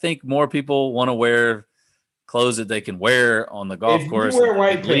 I think more people want to wear clothes that they can wear on the golf course,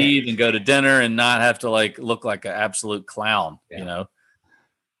 and leave and go to dinner and not have to look like an absolute clown. You know,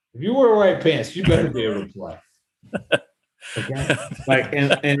 if you wear white pants, you better be able to play. Okay,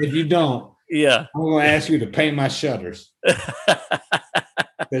 and if you don't, I'm going to ask you to paint my shutters.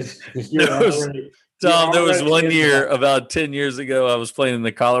 Tom, there was one year about 10 years ago, I was playing in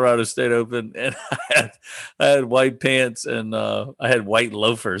the Colorado State Open, and I had white pants and I had white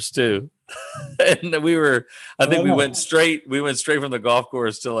loafers too. And we went straight from the golf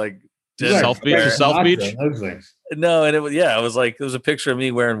course to South Beach. No, and it was a picture of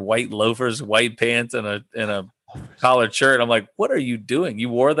me wearing white loafers, white pants, and a collared shirt. I'm like, what are you doing? You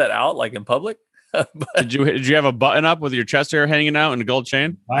wore that out in public? Did you have a button up with your chest hair hanging out and a gold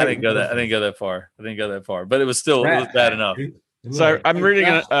chain? I didn't go that far, but it was bad enough. So I'm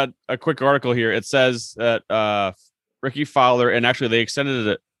reading a quick article here. It says that Ricky Fowler, and actually they extended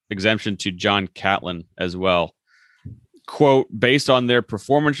an exemption to John Catlin as well. Quote, based on their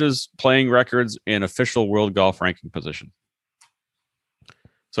performances, playing records, and official world golf ranking position.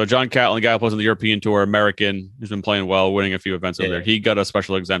 So John Catlin, the guy who plays on the European Tour, American, who's been playing well, winning a few events over there, he got a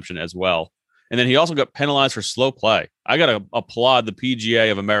special exemption as well. And then he also got penalized for slow play. I got to applaud the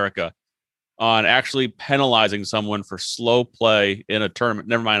PGA of America on actually penalizing someone for slow play in a tournament,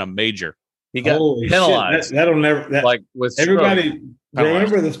 never mind a major. He got penalized. That'll never, with everybody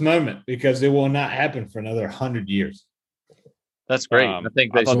remember this moment because it will not happen for another 100 years. That's great. I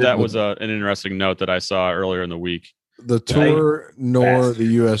thought that was an interesting note that I saw earlier in the week. The tour nor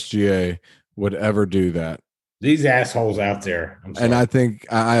the USGA would ever do that. These assholes out there. And I think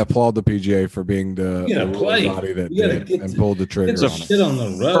I applaud the PGA for being the body that did and pulled the trigger on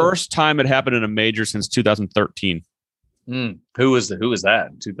it. First time it happened in a major since 2013. Who was that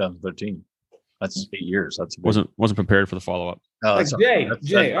in 2013? That's 8 years. That's wasn't prepared for the follow up. Oh, Jay.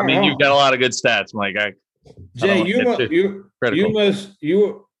 I mean, you've got a lot of good stats, Mike. Jay, you were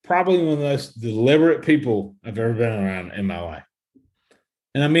probably one of the most deliberate people I've ever been around in my life.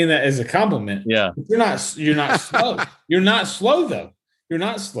 And I mean that as a compliment. Yeah. But you're not slow. You're not slow though. You're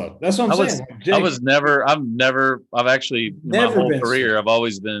not slow. That's what I'm saying. I've actually my whole career, I've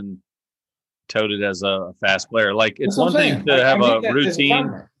always been touted as a fast player. It's one thing to have a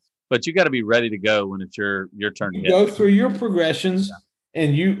routine, but you got to be ready to go when it's your turn. You go through your progressions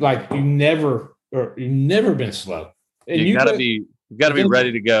and you've never been slow. And you got to be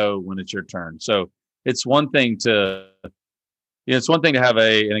ready to go when it's your turn. So it's one thing to have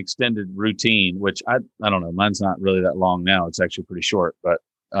an extended routine, which I don't know. Mine's not really that long now. It's actually pretty short, but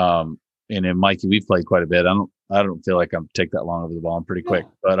and then Mikey, we've played quite a bit. I don't feel like I'm take that long over the ball. I'm pretty quick,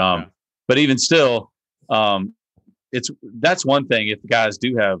 but even still, that's one thing. If guys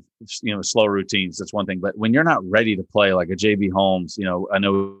do have, slow routines, that's one thing. But when you're not ready to play like a JB Holmes, I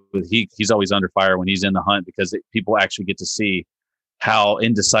know he's always under fire when he's in the hunt because people actually get to see how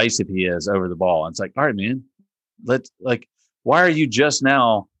indecisive he is over the ball. And it's like, all right, man, why are you just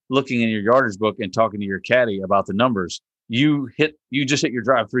now looking in your yardage book and talking to your caddy about the numbers? You just hit your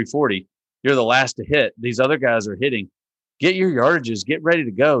drive 340. You're the last to hit. These other guys are hitting. Get your yardages, get ready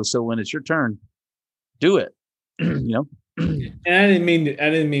to go. So when it's your turn, do it. you know. And I didn't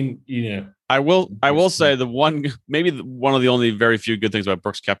mean, I will say one of the only very few good things about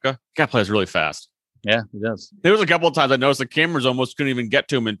Brooks Koepka. Guy plays really fast. Yeah, he does. There was a couple of times I noticed the cameras almost couldn't even get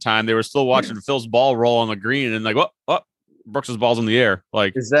to him in time. They were still watching Phil's ball roll on the green and like, Brooks's ball's in the air.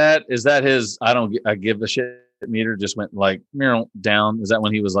 Like, is that his? I give a shit meter just went like down. Is that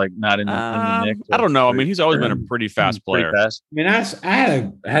when he was like not in the mix? I don't know. I mean, he's always been a pretty fast player. Pretty fast. I mean,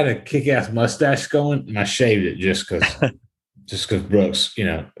 I had a kick-ass mustache going, and I shaved it just because Brooks,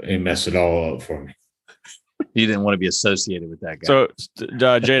 he messed it all up for me. You didn't want to be associated with that guy. So,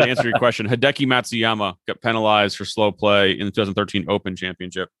 Jay, to answer your question, Hideki Matsuyama got penalized for slow play in the 2013 Open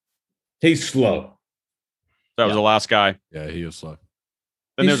Championship. He's slow. That was the last guy. Yeah, he was slow.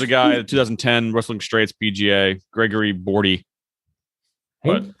 Then there's a guy in 2010 Whistling Straits PGA, Gregory Bordy.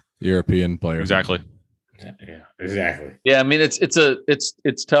 But European player. Exactly. Yeah, exactly. Yeah, I mean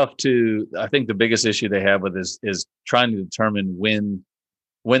it's tough to. I think the biggest issue they have with is trying to determine when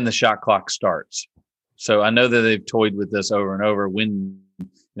the shot clock starts. So I know that they've toyed with this over and over. When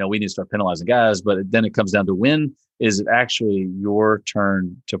we need to start penalizing guys, but then it comes down to when is it actually your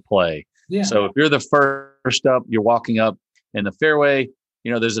turn to play. Yeah. So if you're the first up, you're walking up in the fairway.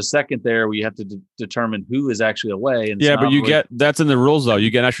 There's a second there where you have to determine who is actually away. And yeah, but that's in the rules though.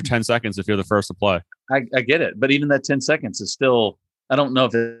 You get an extra 10 seconds if you're the first to play. I get it, but even that 10 seconds is still. I don't know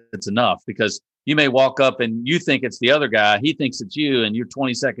if it's enough because you may walk up and you think it's the other guy. He thinks it's you, and you're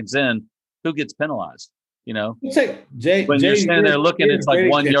 20 seconds in. Who gets penalized? It's like Jay, when you're standing there looking, it's like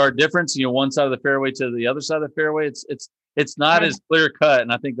 1 yard difference, and you're one side of the fairway to the other side of the fairway. It's not as clear cut,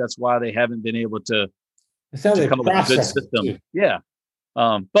 and I think that's why they haven't been able to come up with a good system. Too. Yeah,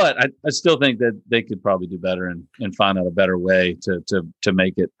 but I still think that they could probably do better and find out a better way to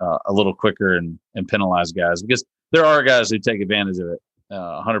make it a little quicker and penalize guys, because there are guys who take advantage of it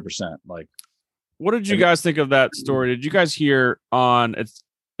 100%. Like, what did you guys think of that story? Did you guys hear on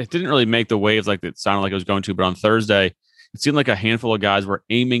it didn't really make the waves like it sounded like it was going to, but on Thursday, it seemed like a handful of guys were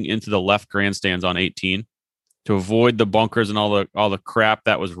aiming into the left grandstands on 18 to avoid the bunkers and all the crap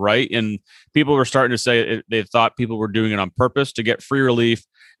that was right. And people were starting to say they thought people were doing it on purpose to get free relief.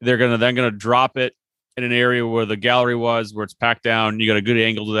 They're then going to drop it in an area where the gallery was, where it's packed down. You got a good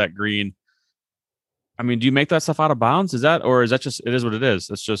angle to that green. I mean, do you make that stuff out of bounds? Is that just, it is what it is?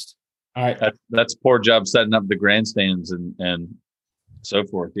 It's just, all right. That's poor job setting up the grandstands and so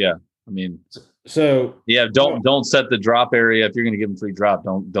forth. Yeah. I mean, so yeah, don't set the drop area. If you're going to give them free drop,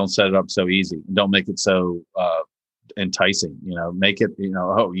 don't set it up so easy. Don't make it so enticing. Make it,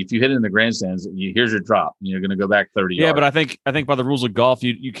 if you hit it in the grandstands, here's your drop. You're going to go back 30 yards. Yeah, but I think by the rules of golf,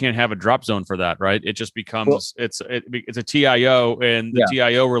 you can't have a drop zone for that, right? It just becomes it's a TIO, and the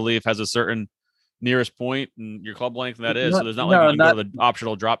TIO relief has a certain nearest point and your club length, and that is. So there's not like you can go to the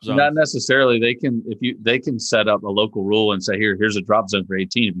optional drop zone. Not necessarily. They can set up a local rule and say, here's a drop zone for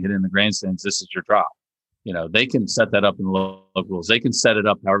 18. If you hit in the grandstands, this is your drop. They can set that up in the local rules. They can set it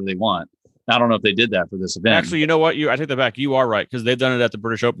up however they want. I don't know if they did that for this event. Actually, you know what? I take that back. You are right, because they've done it at the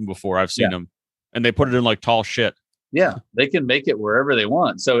British Open before. I've seen them, and they put it in like tall shit. Yeah, they can make it wherever they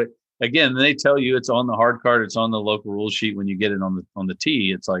want. So again, they tell you it's on the hard card, it's on the local rule sheet. When you get it on the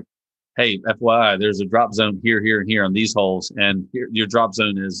tee, it's like, hey, FYI, there's a drop zone here, here, and here on these holes, and your drop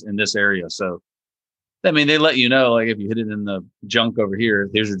zone is in this area. So, I mean, they let you know, like, if you hit it in the junk over here,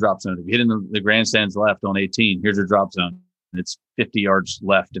 here's your drop zone. If you hit in the grandstands left on 18, here's your drop zone. It's 50 yards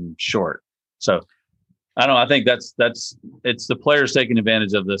left and short. So, I don't know. I think it's the players taking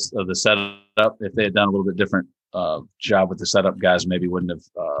advantage of the setup. If they had done a little bit different job with the setup, guys maybe wouldn't have.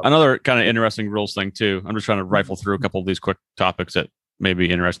 Another kind of interesting rules thing too. I'm just trying to rifle through a couple of these quick topics that may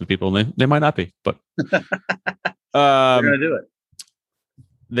be interesting to people, and they might not be, but they're gonna do it.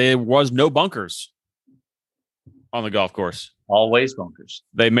 There was no bunkers on the golf course. Always bunkers.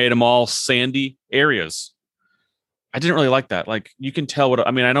 They made them all sandy areas. I didn't really like that. Like, you can tell I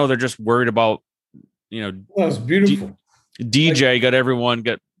know they're just worried about, well, it's beautiful. DJ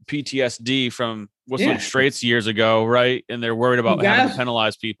got PTSD from Whistling Straits years ago, right? And they're worried about having to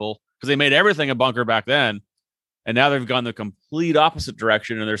penalize people because they made everything a bunker back then. And now they've gone the complete opposite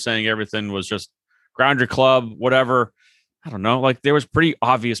direction, and they're saying everything was just ground your club, whatever. I don't know. Like, there was pretty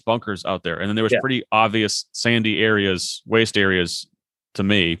obvious bunkers out there, and then there was pretty obvious sandy areas, waste areas to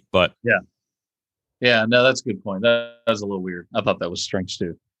me. But yeah, no, that's a good point. That was a little weird. I thought that was strange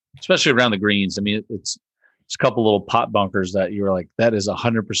too, especially around the greens. I mean, it's a couple little pot bunkers that you were like, that is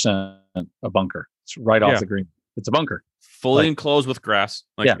 100% a bunker. It's right off the green. It's a bunker, fully enclosed with grass.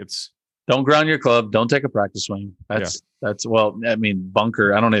 It's. Don't ground your club. Don't take a practice swing. That's well, I mean,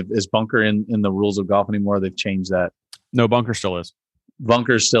 bunker. I don't know. Is bunker in the rules of golf anymore? They've changed that. No, bunker still is.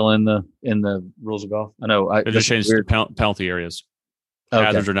 bunkers still in the rules of golf? I know. They just changed to penalty areas. Okay.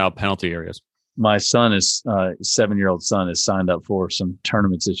 Hazards are now penalty areas. My son is 7-year-old son is signed up for some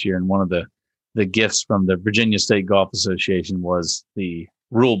tournaments this year, and one of the gifts from the Virginia State Golf Association was the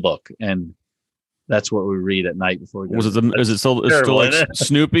rule book, and that's what we read at night before we go. Is it still like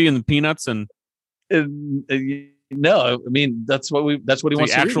Snoopy and the Peanuts and? No, I mean that's what he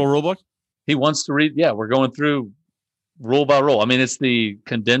wants. The actual rule book. He wants to read. Yeah, we're going through rule by rule. I mean, it's the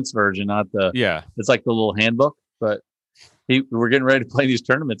condensed version, not the. Yeah. It's like the little handbook, but we're getting ready to play these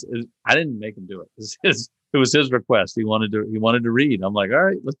tournaments. I didn't make him do it. It was his request. He wanted to read. I'm like, all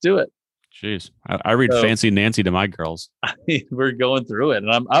right, let's do it. Jeez, I read Fancy Nancy to my girls. We're going through it,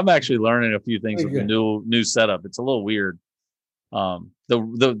 and I'm actually learning a few things with the new setup. It's a little weird.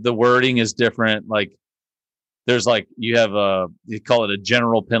 The wording is different. Like there's like you call it a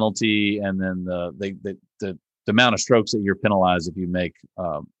general penalty, and then the amount of strokes that you're penalized if you make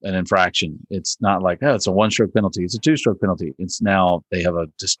an infraction. It's not like it's a 1-stroke penalty. It's a 2-stroke penalty. It's now they have a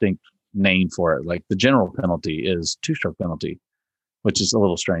distinct name for it. Like the general penalty is 2-stroke penalty, which is a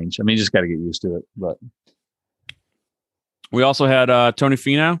little strange. I mean, you just got to get used to it. But we also had Tony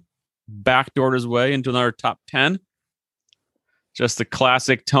Finau backdoored his way into another top 10. Just the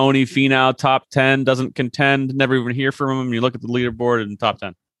classic Tony Finau top 10, doesn't contend, never even hear from him. You look at the leaderboard and top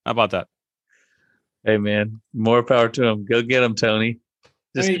 10. How about that? Hey, man, more power to him. Go get him, Tony.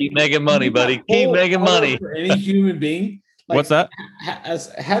 Just keep making money, buddy. Keep making money. For any human being. Like, what's that?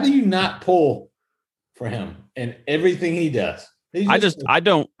 How do you not pull for him and everything he does? I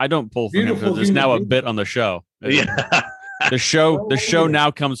don't pull for him because there's now a bit on the show. Yeah. The show now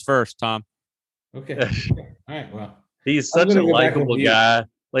comes first, Tom. Okay. All right. Well, he's such a likable guy.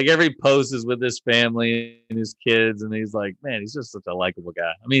 Like every post is with his family and his kids, and he's like, man, he's just such a likable guy.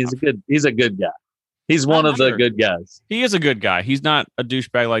 I mean, he's a good guy. He's one of the good guys. He is a good guy. He's not a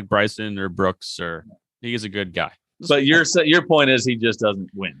douchebag like Bryson or Brooks, he is a good guy. But your point is he just doesn't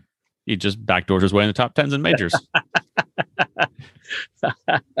win. He just backdoors his way in the top 10s and majors.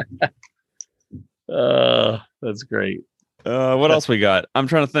 That's great. What else we got? I'm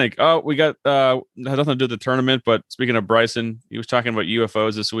trying to think. Oh, we got has nothing to do with the tournament, but speaking of Bryson, he was talking about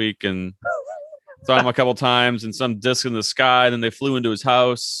UFOs this week and saw him a couple times and some disc in the sky. Then they flew into his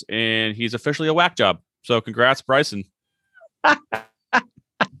house and he's officially a whack job. So congrats, Bryson. That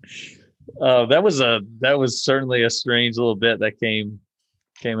was certainly a strange little bit that came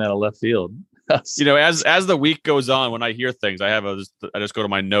out of left field. You know, as the week goes on, when I hear things, I just go to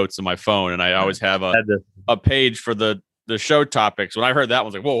my notes on my phone and I always have a page for the show topics. When I heard that, I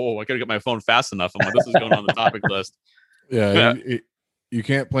was like, whoa, I gotta get my phone fast enough. I'm like, this is going on the topic list. Yeah. You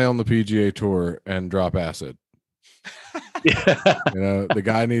can't play on the PGA Tour and drop acid. Yeah. You know, the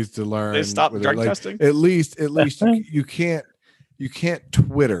guy needs to learn. They stop drug testing. At least you can't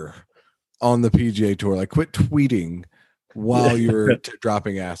Twitter on the PGA Tour. Like, quit tweeting while you're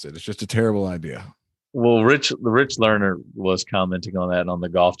dropping acid. It's just a terrible idea. Well, the Rich Lerner was commenting on that on the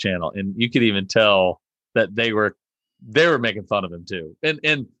Golf Channel, and you could even tell that they were making fun of him too,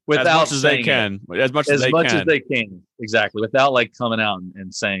 and without as much as they can, exactly, without like coming out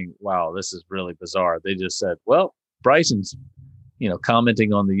and saying, "Wow, this is really bizarre." They just said, "Well, Bryson's,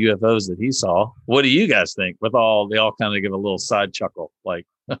 commenting on the UFOs that he saw. What do you guys think?" They all kind of give a little side chuckle, like,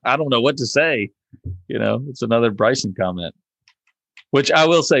 "I don't know what to say." It's another Bryson comment. Which I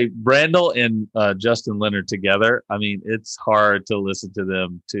will say, Brandel and Justin Leonard together. I mean, it's hard to listen to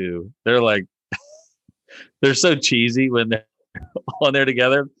them too. They're like. They're so cheesy when they're on there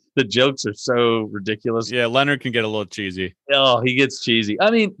together. The jokes are so ridiculous. Yeah, Leonard can get a little cheesy. Oh, he gets cheesy.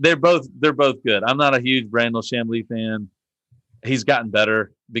 I mean, they're both good. I'm not a huge Brandel Chamblee fan. He's gotten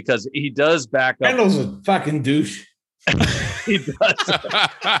better because he does back up. Brandel's a fucking douche. He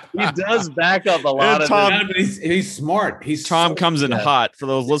does back up a lot of Tom, but he's smart. Tom comes in hot for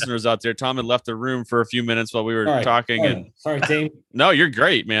those listeners out there. Tom had left the room for a few minutes while we were talking. Sorry, team. No, you're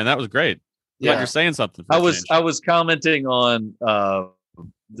great, man. That was great. Yeah, you're saying something. I was commenting on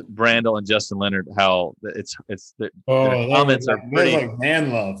Brandel and Justin Leonard how their comments are pretty like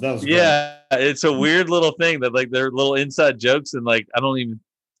man love. That was it's a weird little thing that like they're little inside jokes and like I don't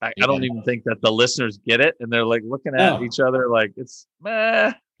even think that the listeners get it and they're like looking at each other like it's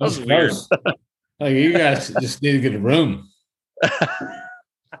that was weird. Like you guys just need to get a room.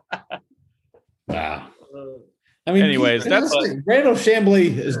 Wow. I mean, anyways, that's what Brandel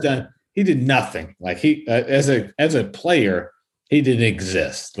Chamblee has done. He did nothing. Like he, as a player, he didn't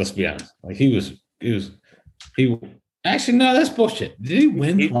exist. Let's be honest. Like he actually, no, that's bullshit. Did he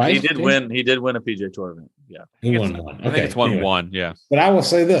win twice? He did win. He did win a PGA Tour event. Yeah. He won one. Okay. I think it's 1-1. Yeah. But I will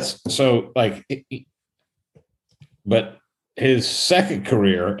say this. So like, but his second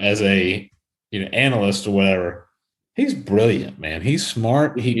career as a analyst or whatever, he's brilliant, man. He's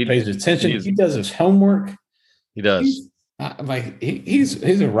smart. He pays attention. He does his homework. He does.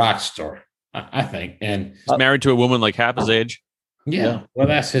 He's a rock star, I think. And he's married to a woman like half his age. Yeah. Well,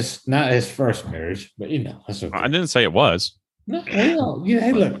 that's not his first marriage, but that's okay. I didn't say it was. No, hey,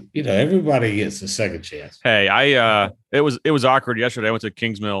 look, everybody gets a second chance. Hey, it was awkward yesterday. I went to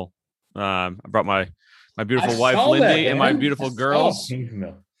Kingsmill. I brought my beautiful wife Lindy and my beautiful girls.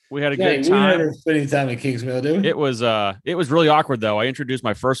 We had a good time. We never spending time in Kingsmill, did we? It was really awkward though. I introduced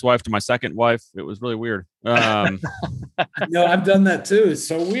my first wife to my second wife. It was really weird. No, I've done that too. It's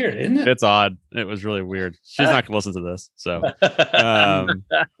so weird, isn't it? It's odd. It was really weird. She's not gonna listen to this. So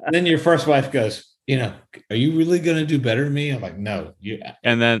then your first wife goes, are you really going to do better than me? I'm like, no.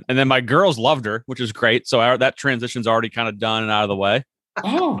 And then my girls loved her, which is great. So that transition's already kind of done and out of the way.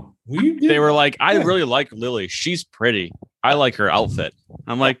 Oh, they were like, I really like Lily. She's pretty. I like her outfit.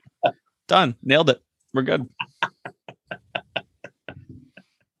 I'm like, done. Nailed it. We're good.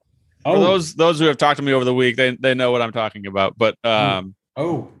 For those who have talked to me over the week, they know what I'm talking about. But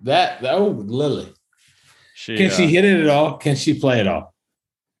Lily. Can she hit it at all? Can she play at all?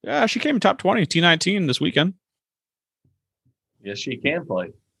 Yeah, she came in top 20, T19 this weekend. Yes, she can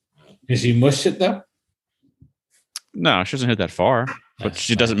play. Can she mush it though? No, she doesn't hit that far, but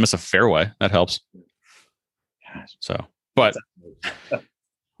she doesn't miss a fairway. That helps. So, but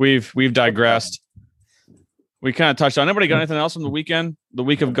we've digressed. We kind of touched on. Anybody got anything else from the weekend? The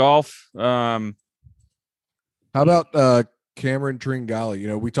week of golf. How about Cameron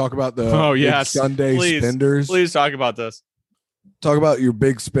Tringale? We talk about the Sunday spenders. Please talk about this. Talk about your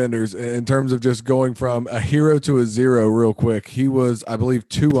big spenders in terms of just going from a hero to a zero real quick. He was, I believe,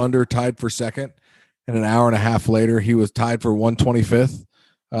 2 under, tied for second, and an hour and a half later, he was tied for 125th.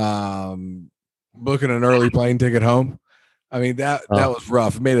 Booking an early plane ticket home. I mean, that was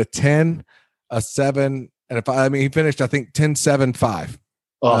rough. He made a 10, a 7, and a 5. I mean, he finished, I think, 10, 7, 5.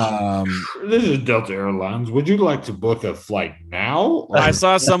 This is Delta Airlines. Would you like to book a flight now? I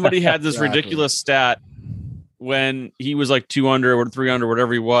saw somebody had this ridiculous stat. When he was like 2 under or 3 under,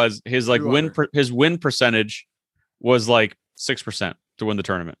 whatever he was, his like his win percentage was like 6% to win the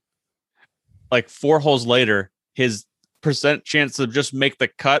tournament. Like 4 holes later, his percent chance to just make the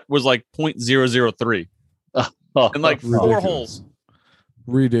cut was like 0.003. And like 4 holes.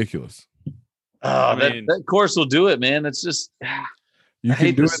 Ridiculous. That course will do it, man. It's just I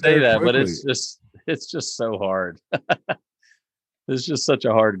hate to say that, but it's just so hard. It's just such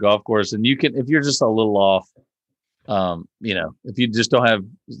a hard golf course, and if you're just a little off. If you just don't have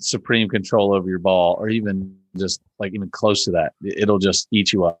supreme control over your ball, or even just like even close to that, it'll just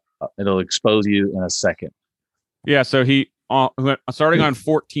eat you up. It'll expose you in a second. Yeah. So he starting on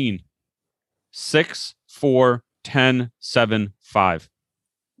 14, 6, 4, 10, 7, 5.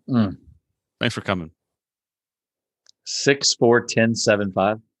 Thanks for coming. 6, 4, 10, 7,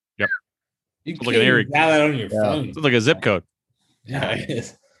 5. Yep. You can like that on your phone. It's like a zip code. Yeah, it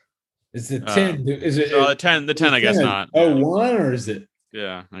is. Is it 10? Is it the 10? The 10, I guess not. 01 or is it?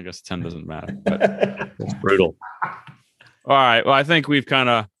 Yeah, I guess 10 doesn't matter. But it's brutal. All right. Well, I think we've kind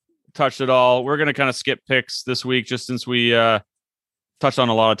of touched it all. We're going to kind of skip picks this week, just since we touched on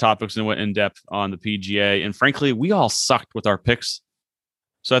a lot of topics and went in depth on the PGA. And frankly, we all sucked with our picks,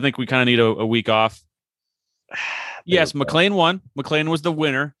 so I think we kind of need a week off. Yes, McLean won. McLean was the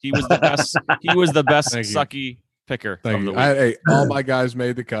winner. He was the best. He was the best sucky picker. Thank you. All my guys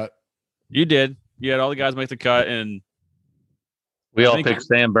made the cut. You did. You had all the guys make the cut, and we all picked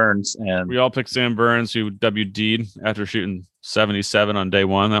Sam Burns, and we all picked Sam Burns, who WD'd after shooting 77 on day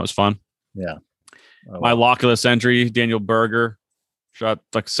one. That was fun. Yeah. My lock of the century, Daniel Berger, shot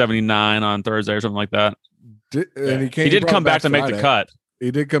like 79 on Thursday or something like that. He did come back to make the cut.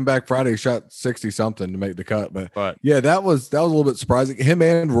 He did come back Friday, shot 60 something to make the cut, but yeah, that was a little bit surprising. Him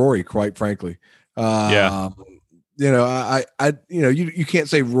and Rory, quite frankly. You can't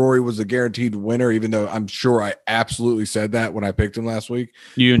say Rory was a guaranteed winner, even though I'm sure I absolutely said that when I picked him last week.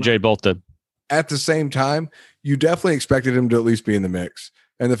 You and Jay both did. At the same time, you definitely expected him to at least be in the mix.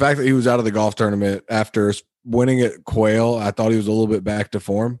 And the fact that he was out of the golf tournament after winning at Quail, I thought he was a little bit back to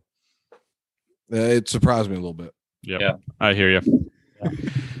form. It surprised me a little bit. Yep. Yeah, I hear you.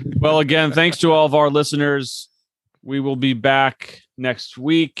 Well, again, thanks to all of our listeners. We will be back next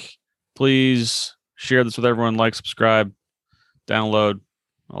week. Please share this with everyone. Like, subscribe, download,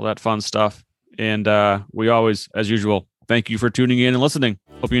 all that fun stuff. And we always, as usual, thank you for tuning in and listening.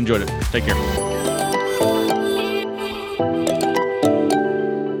 Hope you enjoyed it. Take care.